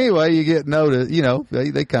now. But anyway, you get noticed,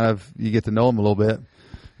 they kind of, you get to know them a little bit.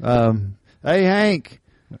 Hey, Hank,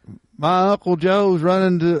 my Uncle Joe's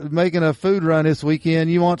making a food run this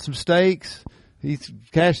weekend. You want some steaks? He's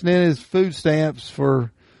cashing in his food stamps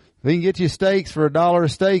we can get you steaks for $1 a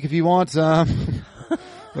steak if you want some.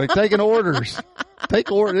 Like taking orders. They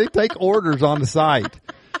take orders on the site.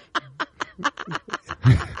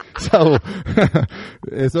 So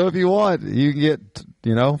if you want, you can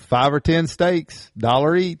get, 5 or 10 steaks,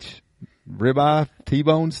 $1 each. Ribeye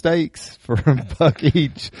T-bone steaks for $1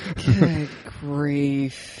 each. Good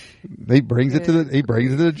grief. He brings it to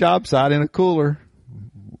the job site in a cooler.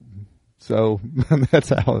 So that's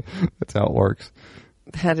how it works.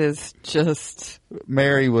 That is just.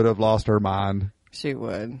 Mary would have lost her mind. She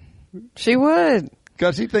would.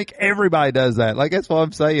 Because she'd think everybody does that. Like, that's what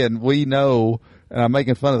I'm saying. We know, and I'm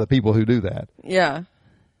making fun of the people who do that. Yeah.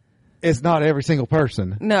 It's not every single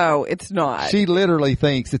person. No, it's not. She literally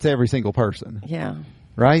thinks it's every single person. Yeah.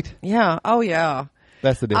 Right? Yeah. Oh, yeah.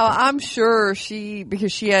 That's the difference. I'm sure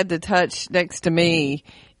because she had to touch next to me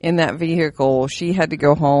in that vehicle, she had to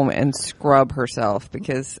go home and scrub herself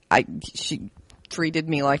because she treated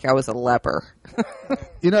me like I was a leper.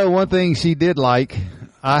 One thing she did like,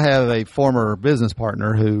 I have a former business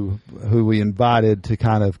partner who we invited to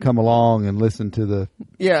kind of come along and listen to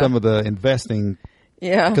some of the investing.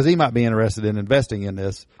 Yeah. Because he might be interested in investing in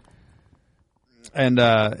this. And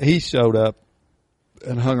he showed up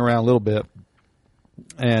and hung around a little bit.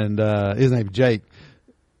 And his name's Jake.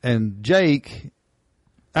 And Jake,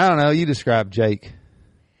 I don't know, you describe Jake.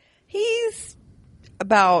 He's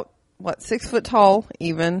about, 6 foot tall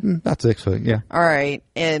even? About 6 foot, yeah. All right.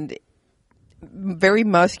 And very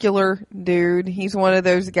muscular dude. He's one of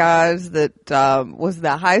those guys that was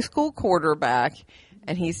the high school quarterback,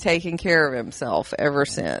 and he's taken care of himself ever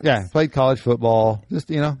since. Yeah, played college football. Just,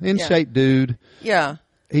 in shape dude. Yeah.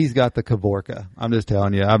 He's got the Kavorka. I'm just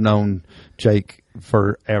telling you, I've known Jake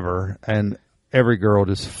forever, and every girl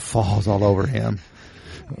just falls all over him.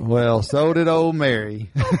 Well, so did old Mary.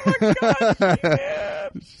 Oh my gosh, yeah.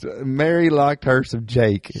 Mary liked her some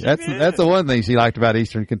Jake. That's the one thing she liked about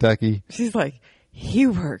Eastern Kentucky. She's like, he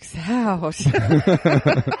works out.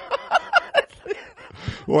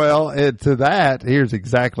 Well, to that, here's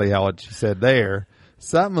exactly how what she said there.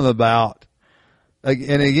 Something about,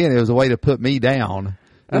 and again, it was a way to put me down.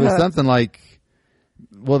 It was something like,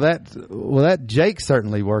 well, that Jake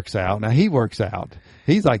certainly works out. Now he works out.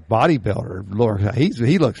 He's like bodybuilder. Lord,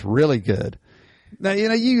 he looks really good. Now,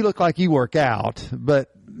 you look like you work out, but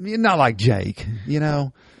you're not like Jake, Yeah.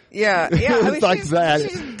 Yeah. It's like that.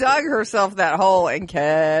 She dug herself that hole and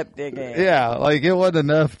kept digging. Yeah. Like it wasn't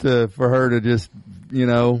enough for her to just,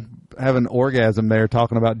 have an orgasm there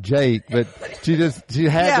talking about Jake, but she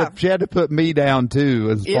had to put me down too,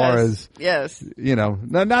 as far as,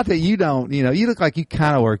 not that you don't, you look like you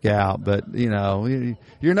kind of work out, but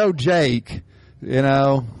you're no Jake,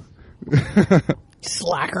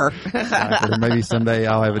 Slacker. Maybe someday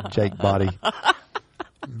I'll have a Jake body.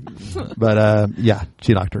 But,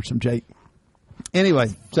 she liked her some Jake. Anyway,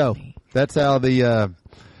 so that's how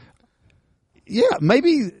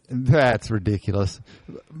maybe that's ridiculous.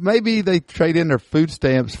 Maybe they trade in their food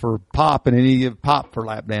stamps for pop, and then you give pop for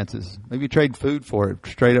lap dances. Maybe you trade food for it,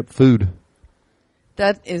 straight up food.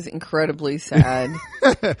 That is incredibly sad.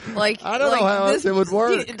 Like I don't know how else it would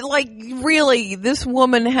work. Like really, this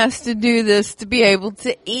woman has to do this to be able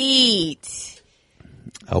to eat.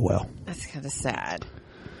 Oh, well. That's kind of sad.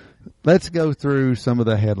 Let's go through some of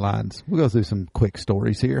the headlines. We'll go through some quick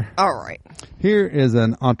stories here. All right. Here is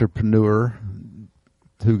an entrepreneur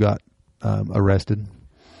who got arrested.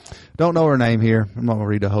 Don't know her name here. I'm not going to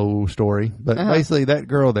read the whole story. But basically, that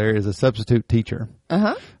girl there is a substitute teacher.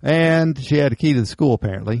 And she had a key to the school,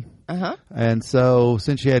 apparently. And so,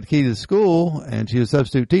 since she had the key to the school and she was a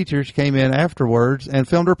substitute teacher, she came in afterwards and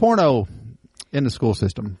filmed her porno in the school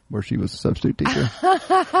system where she was a substitute teacher.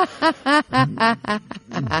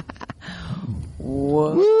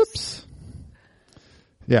 Whoops.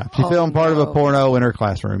 Yeah, she filmed part of a porno in her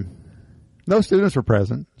classroom. No students were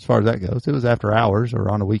present, as far as that goes. It was after hours or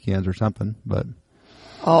on the weekends or something, but.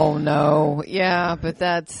 Oh, no. Yeah, but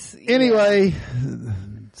that's. Anyway,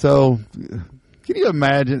 so can you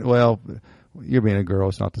imagine? Well, you're being a girl,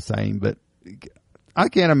 it's not the same, but I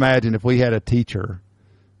can't imagine if we had a teacher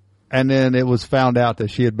and then it was found out that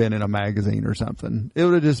she had been in a magazine or something. It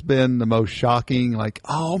would have just been the most shocking, like,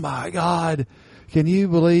 oh my God, can you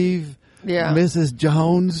believe Mrs.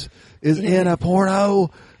 Jones is in a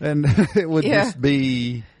porno? And it would just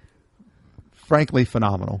be, frankly,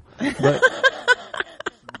 phenomenal.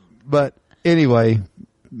 But anyway,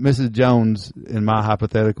 Mrs. Jones, in my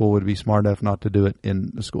hypothetical, would be smart enough not to do it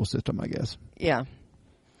in the school system, I guess. Yeah.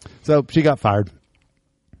 So she got fired.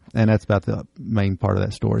 And that's about the main part of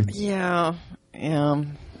that story. Yeah.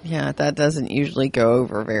 That doesn't usually go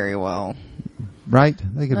over very well. Right?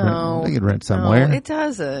 They could rent somewhere. No, it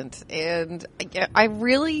doesn't. And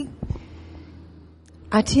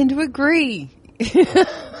I tend to agree.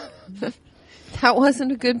 That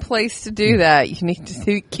wasn't a good place to do that. You need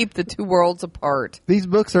to keep the two worlds apart. These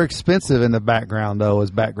books are expensive in the background, though,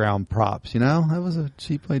 as background props. You know, that was a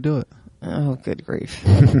cheap way to do it. Oh, good grief.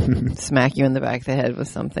 Smack you in the back of the head with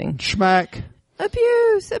something. Schmack.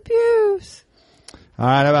 Abuse. All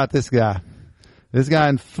right, how about this guy? This guy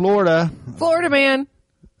in Florida. Florida man.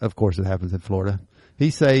 Of course it happens in Florida.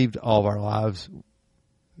 He saved all of our lives.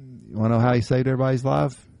 You want to know how he saved everybody's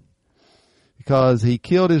life? Because he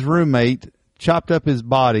killed his roommate, chopped up his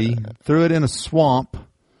body, threw it in a swamp,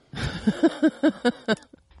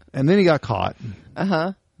 and then he got caught.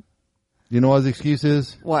 You know what his excuse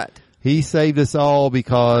is? What? He saved us all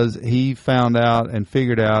because he found out and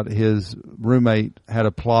figured out his roommate had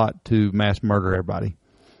a plot to mass murder everybody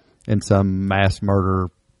in some mass murder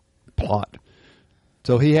plot.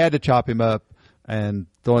 So he had to chop him up and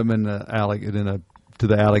throw him in the to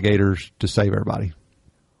the alligators to save everybody.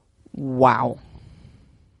 Wow.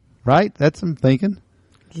 Right? That's some thinking.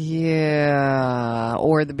 Yeah.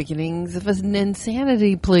 Or the beginnings of an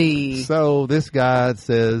insanity plea. So this guy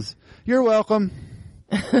says, "You're welcome."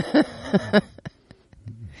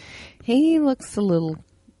 He looks a little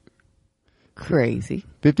crazy.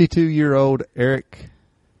 52-year-old Eric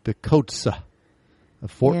Dakotsa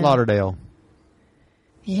of Fort Lauderdale.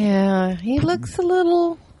 Yeah, he looks a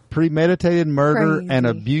little premeditated murder crazy. And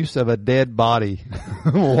abuse of a dead body.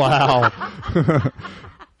 Wow. I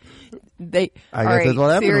guess that's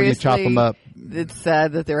what happens when you chop them up. It's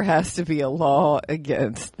sad that there has to be a law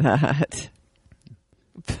against that.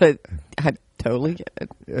 But I totally get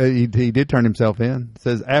it. He did turn himself in. It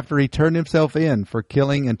says after he turned himself in for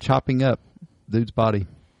killing and chopping up dude's body.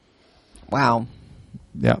 Wow.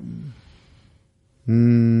 Yeah.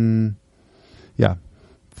 Yeah.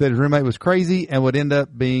 Said his roommate was crazy and would end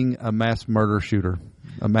up being a mass murder shooter.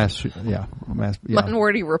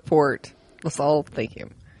 Minority Report. Let's all thank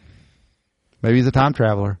him. Maybe he's a time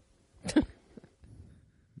traveler.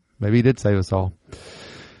 Maybe he did save us all.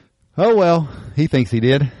 Oh, well, he thinks he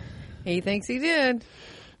did. He thinks he did.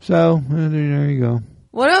 So, there you go.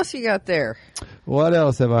 What else you got there? What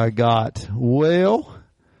else have I got? Well,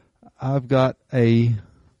 I've got let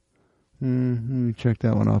me check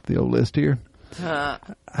that one off the old list here.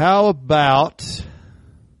 How about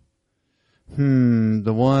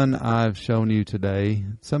the one I've shown you today?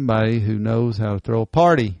 Somebody who knows how to throw a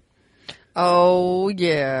party. Oh,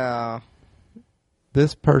 yeah.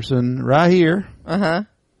 This person right here.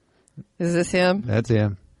 Is this him? That's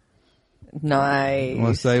him. Nice. You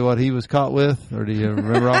want to say what he was caught with, or do you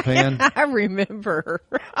remember offhand? I remember.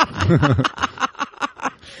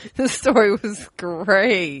 The story was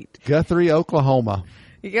great. Guthrie, Oklahoma.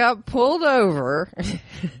 He got pulled over.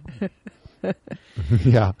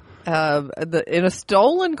 Yeah. In a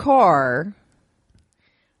stolen car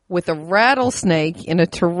with a rattlesnake in a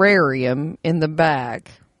terrarium in the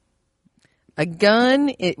back. A gun.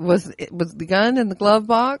 It was the gun in the glove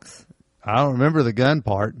box. I don't remember the gun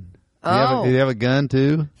part. Oh. Did he have a gun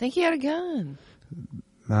too? I think he had a gun.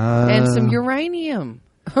 And some uranium.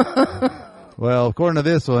 Well, according to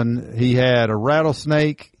this one, he had a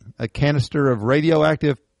rattlesnake, a canister of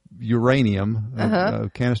radioactive uranium, a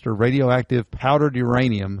canister of radioactive powdered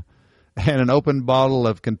uranium, and an open bottle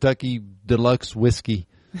of Kentucky Deluxe whiskey.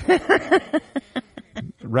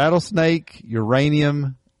 Rattlesnake,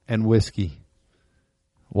 uranium, and whiskey.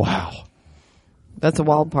 Wow. That's a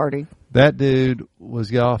wild party. That dude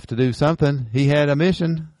was off to do something. He had a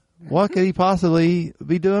mission. What could he possibly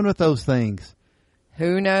be doing with those things?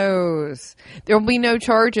 Who knows? There will be no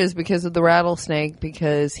charges because of the rattlesnake,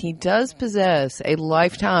 because he does possess a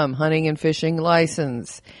lifetime hunting and fishing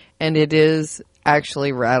license, and it is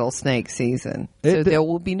actually rattlesnake season. So there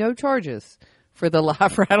will be no charges for the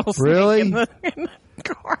live rattlesnake in the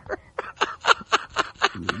car.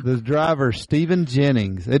 The driver, Stephen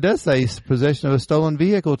Jennings. It does say possession of a stolen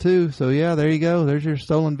vehicle, too. So, yeah, there you go. There's your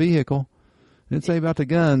stolen vehicle. Didn't say about the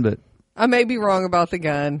gun, but... I may be wrong about the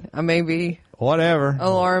gun. I may be... Whatever.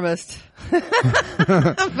 Alarmist. Never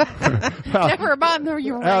mind the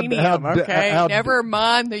uranium, okay? Never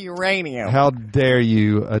mind the uranium. How dare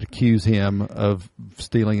you accuse him of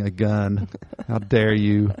stealing a gun? How dare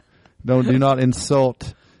you? Do not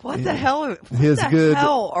insult... What the hell? What his the good,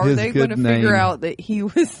 hell are they going to figure out that he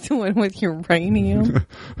was doing with uranium?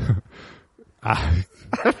 I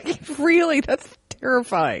mean, really, that's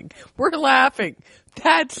terrifying. We're laughing.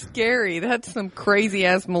 That's scary. That's some crazy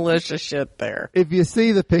ass militia shit there. If you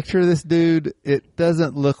see the picture of this dude, it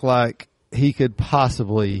doesn't look like he could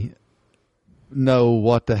possibly know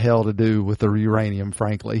what the hell to do with the uranium,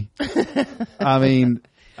 frankly. I mean...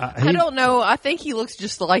 I don't know. I think he looks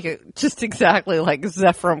just exactly like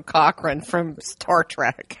Zefram Cochrane from Star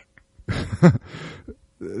Trek.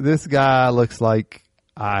 This guy looks like,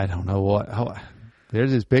 I don't know what. Oh,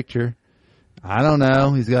 there's his picture. I don't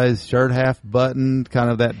know. He's got his shirt half buttoned, kind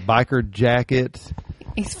of that biker jacket.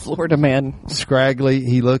 He's Florida man. Scraggly.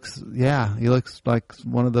 He looks like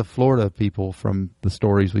one of the Florida people from the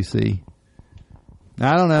stories we see.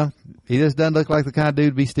 I don't know. He just doesn't look like the kind of dude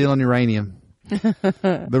to be stealing uranium.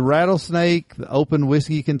 The rattlesnake, the open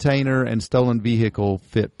whiskey container, and stolen vehicle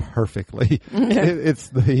fit perfectly. It's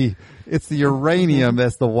the uranium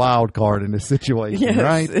that's the wild card in this situation, yes,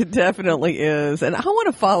 right? It definitely is. And I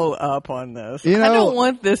want to follow up on this. I don't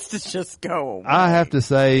want this to just go away. I have to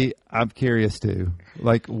say, I'm curious too.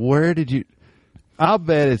 Like, where did you... I'll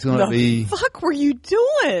bet it's going to be... What the fuck were you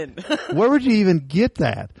doing? Where would you even get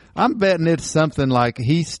that? I'm betting it's something like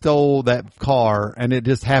he stole that car and it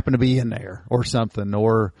just happened to be in there or something.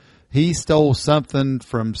 Or he stole something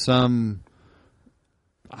from some,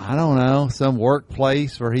 I don't know, some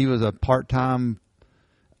workplace where he was a part-time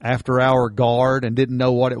after-hour guard and didn't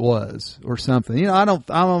know what it was or something. You know,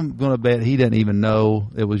 I'm going to bet he didn't even know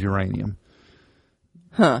it was uranium.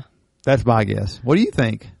 Huh. That's my guess. What do you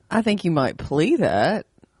think? I think you might plea that.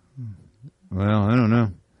 Well, I don't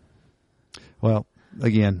know. Well,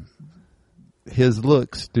 again, his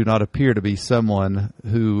looks do not appear to be someone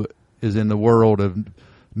who is in the world of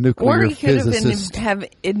nuclear physicists. Or he could have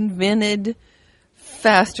invented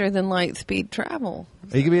faster than light speed travel.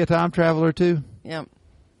 He could be a time traveler too. Yep.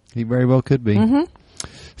 He very well could be. Mm-hmm.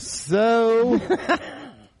 So,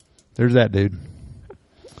 there's that dude.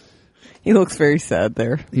 He looks very sad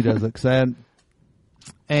there. He does look sad.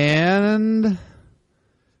 And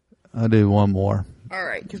I'll do one more. All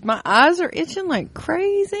right, because my eyes are itching like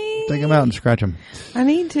crazy. Take them out and scratch them. I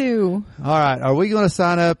need to. All right, are we going to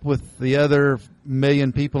sign up with the other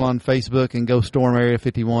million people on Facebook and go storm Area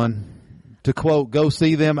 51? To quote, go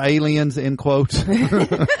see them aliens, end quote. See them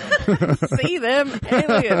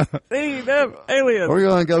aliens. See them aliens. We're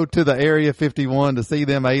going to go to the Area 51 to see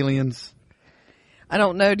them aliens. I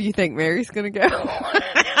don't know. Do you think Mary's going to go?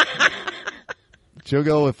 She'll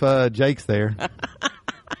go if Jake's there.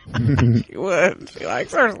 She would. She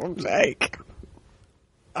likes her some Jake.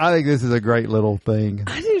 I think this is a great little thing.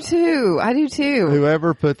 I do too.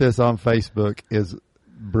 Whoever put this on Facebook is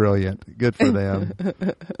brilliant. Good for them.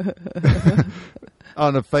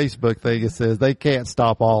 On the Facebook thing, it says they can't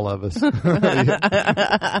stop all of us.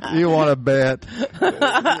 You want to bet?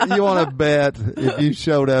 You want to bet if you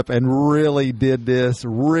showed up and really did this,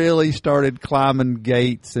 really started climbing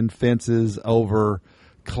gates and fences over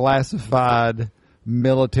classified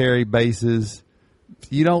military bases?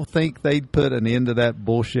 You don't think they'd put an end to that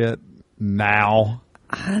bullshit now?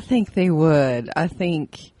 I think they would. I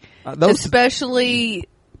think, especially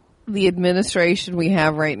the administration we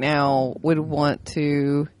have right now would want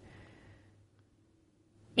to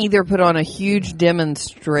either put on a huge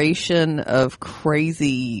demonstration of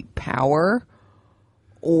crazy power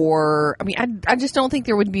or I mean, I just don't think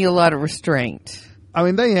there would be a lot of restraint. I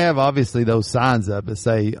mean, they have obviously those signs up that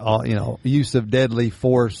say, use of deadly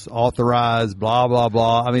force authorized, blah blah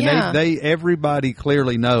blah. I mean, everybody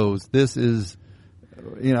clearly knows this is,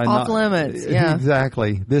 off limits. Yeah,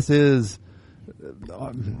 exactly. This is,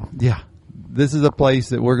 this is a place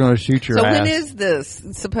that we're going to shoot your ass. So when is this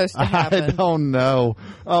supposed to happen? I don't know.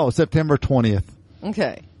 Oh, September 20th.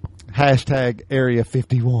 Okay. # Area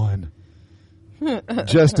 51.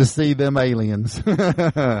 Just to see them aliens.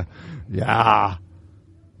 Yeah.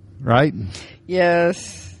 Right?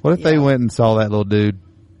 Yes. What if they went and saw that little dude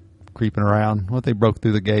creeping around? What if they broke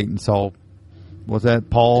through the gate and saw, was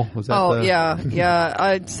that Paul? Was that yeah.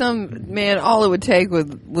 All it would take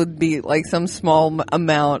would be like some small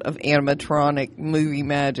amount of animatronic movie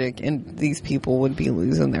magic, and these people would be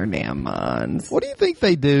losing their damn minds. What do you think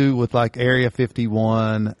they do with like Area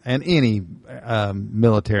 51 and any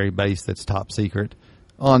military base that's top secret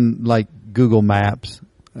on like Google Maps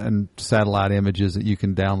and satellite images that you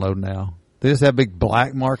can download now? They just have big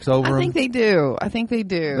black marks over them? I think they do.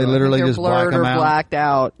 They literally just blurred black them or out? Blacked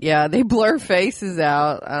out. Yeah, they blur faces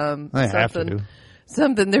out. They have to.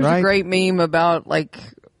 There's a great meme about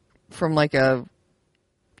from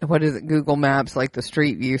Google Maps, like the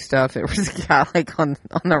Street View stuff. It was a guy on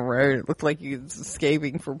the road. It looked like he was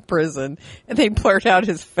escaping from prison, and they blurred out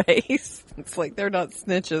his face. It's like they're not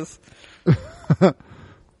snitches.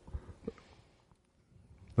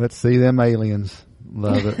 Let's see them aliens.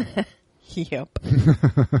 Love it. Yep.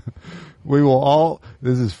 We will all,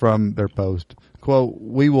 this is from their post, quote,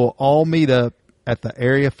 "We will all meet up at the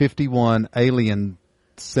Area 51 Alien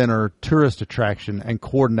Center tourist attraction and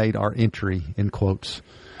coordinate our entry," in quotes.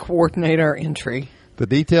 Coordinate our entry. The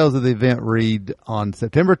details of the event read, on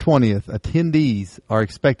September 20th, attendees are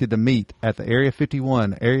expected to meet at the Area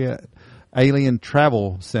 51 Alien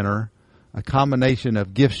Travel Center, a combination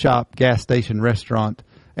of gift shop, gas station, restaurant,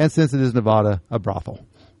 and since it is Nevada, a brothel.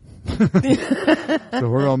 So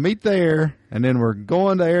we're going to meet there, and then we're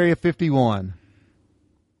going to Area 51.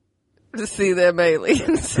 To see them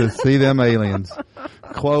aliens.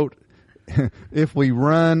 Quote, "If we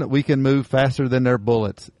run, we can move faster than their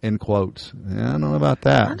bullets," in quotes. Yeah, I don't know about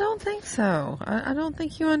that. I don't think so. I don't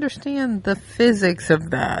think you understand the physics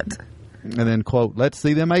of that. And then, quote, "Let's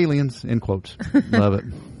see them aliens," in quotes. Love it.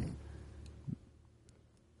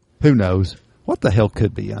 Who knows? What the hell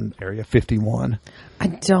could be on Area 51? I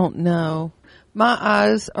don't know. My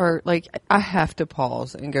eyes are I have to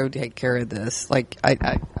pause and go take care of this. I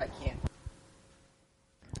can't.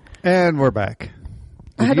 And we're back.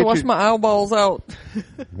 I had to wash my eyeballs out.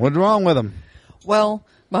 What's wrong with them? Well,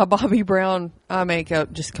 my Bobbi Brown eye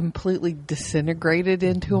makeup just completely disintegrated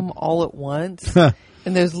into them all at once.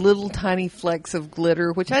 And those little tiny flecks of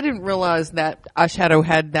glitter, which I didn't realize that eyeshadow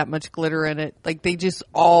had that much glitter in it. They just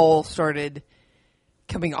all started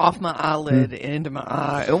coming off my eyelid and into my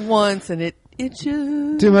eye at once, and it just...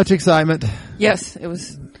 Too much excitement. Yes, it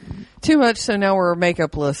was too much, so now we're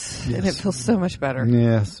makeupless, and it feels so much better.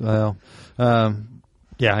 Yes, well,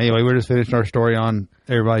 anyway, we're just finishing our story on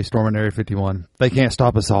everybody storming Area 51. They can't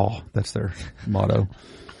stop us all. That's their motto.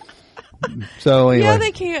 So anyway. Yeah,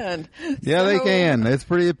 they can. Yeah, they can. It's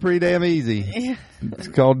pretty damn easy. Yeah. It's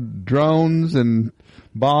called drones and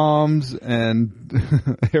bombs and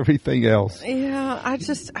everything else. Yeah,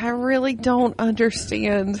 I really don't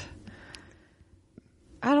understand.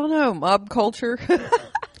 I don't know, mob culture.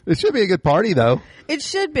 It should be a good party, though. It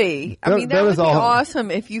should be. I mean, that would be awesome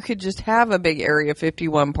if you could just have a big Area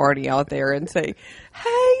 51 party out there and say, "Hey,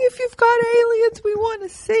 if you've got aliens, we want to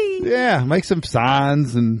see." Yeah, make some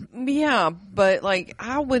signs and... Yeah, but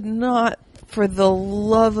I would not, for the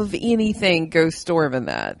love of anything, go storming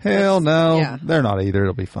that. Hell no. Yeah. They're not either.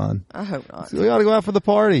 It'll be fun. I hope not. So we ought to go out for the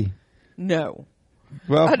party. No.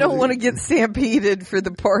 Well, I don't want to get stampeded for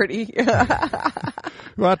the party.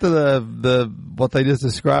 Go out to the what they just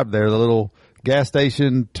described there, the little gas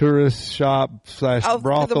station, tourist shop /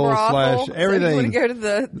 brothel / everything. So you want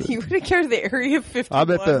to go to the Area 51? I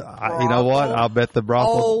bet you know what? I'll bet the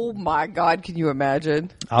brothel. Oh my God! Can you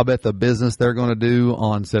imagine? I'll bet the business they're going to do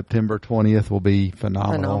on September 20th will be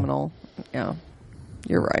phenomenal. Phenomenal. Yeah,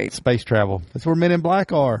 you're right. Space travel. That's where Men in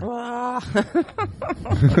Black are.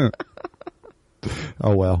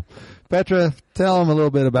 Oh well, Petra, tell them a little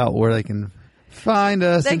bit about where they can find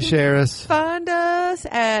us and share us. Find us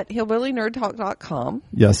at hillbillynerdtalk.com.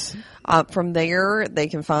 Yes. From there, they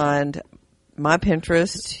can find my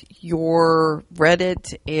Pinterest, your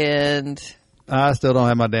Reddit, and... I still don't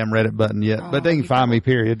have my damn Reddit button yet, but they can find me,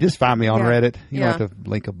 period. Just find me on Reddit. You don't have to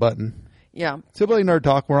link a button. Yeah. Hillbilly Nerd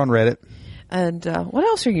Talk, we're on Reddit. And what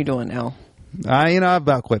else are you doing now? I've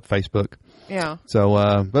about quit Facebook. Yeah.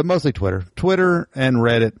 So, but mostly Twitter. Twitter and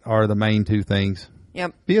Reddit are the main two things.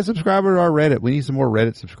 Yep. Be a subscriber to our Reddit. We need some more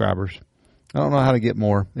Reddit subscribers. I don't know how to get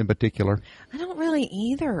more in particular. I don't really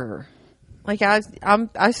either. Like I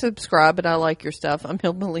subscribe, but I like your stuff. I'm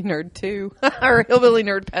Hillbilly Nerd 2 or Hillbilly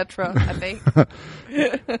Nerd Petra, I think.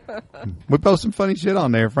 We post some funny shit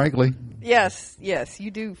on there, frankly. Yes,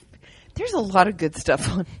 you do. There's a lot of good stuff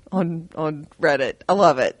on Reddit. I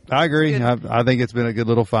love it. I agree. I think it's been a good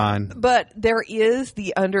little find. But there is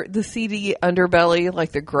the seedy underbelly,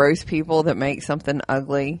 like the gross people that make something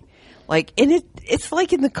ugly. Like, and it's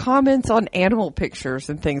like in the comments on animal pictures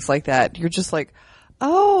and things like that. You're just like,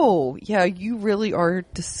 oh, yeah, you really are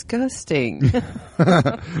disgusting.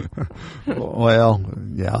 Well,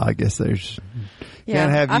 yeah, I guess there's.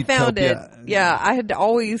 Can't have I found it. utopia. Yeah, I had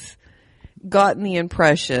always gotten the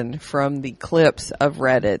impression from the clips of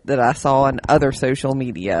Reddit that I saw on other social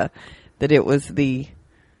media that it was the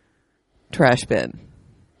trash bin.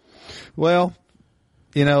 Well,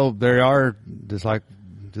 there are just like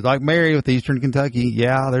Mary with Eastern Kentucky.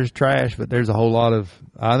 Yeah, there's trash, but there's a whole lot of.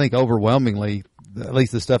 I think overwhelmingly, at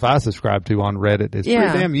least the stuff I subscribe to on Reddit is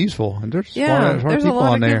pretty damn useful, and there's smart there's a people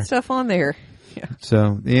lot on of there. good stuff on there. Yeah.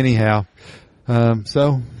 So anyhow,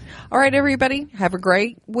 All right, everybody, have a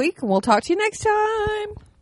great week, and we'll talk to you next time.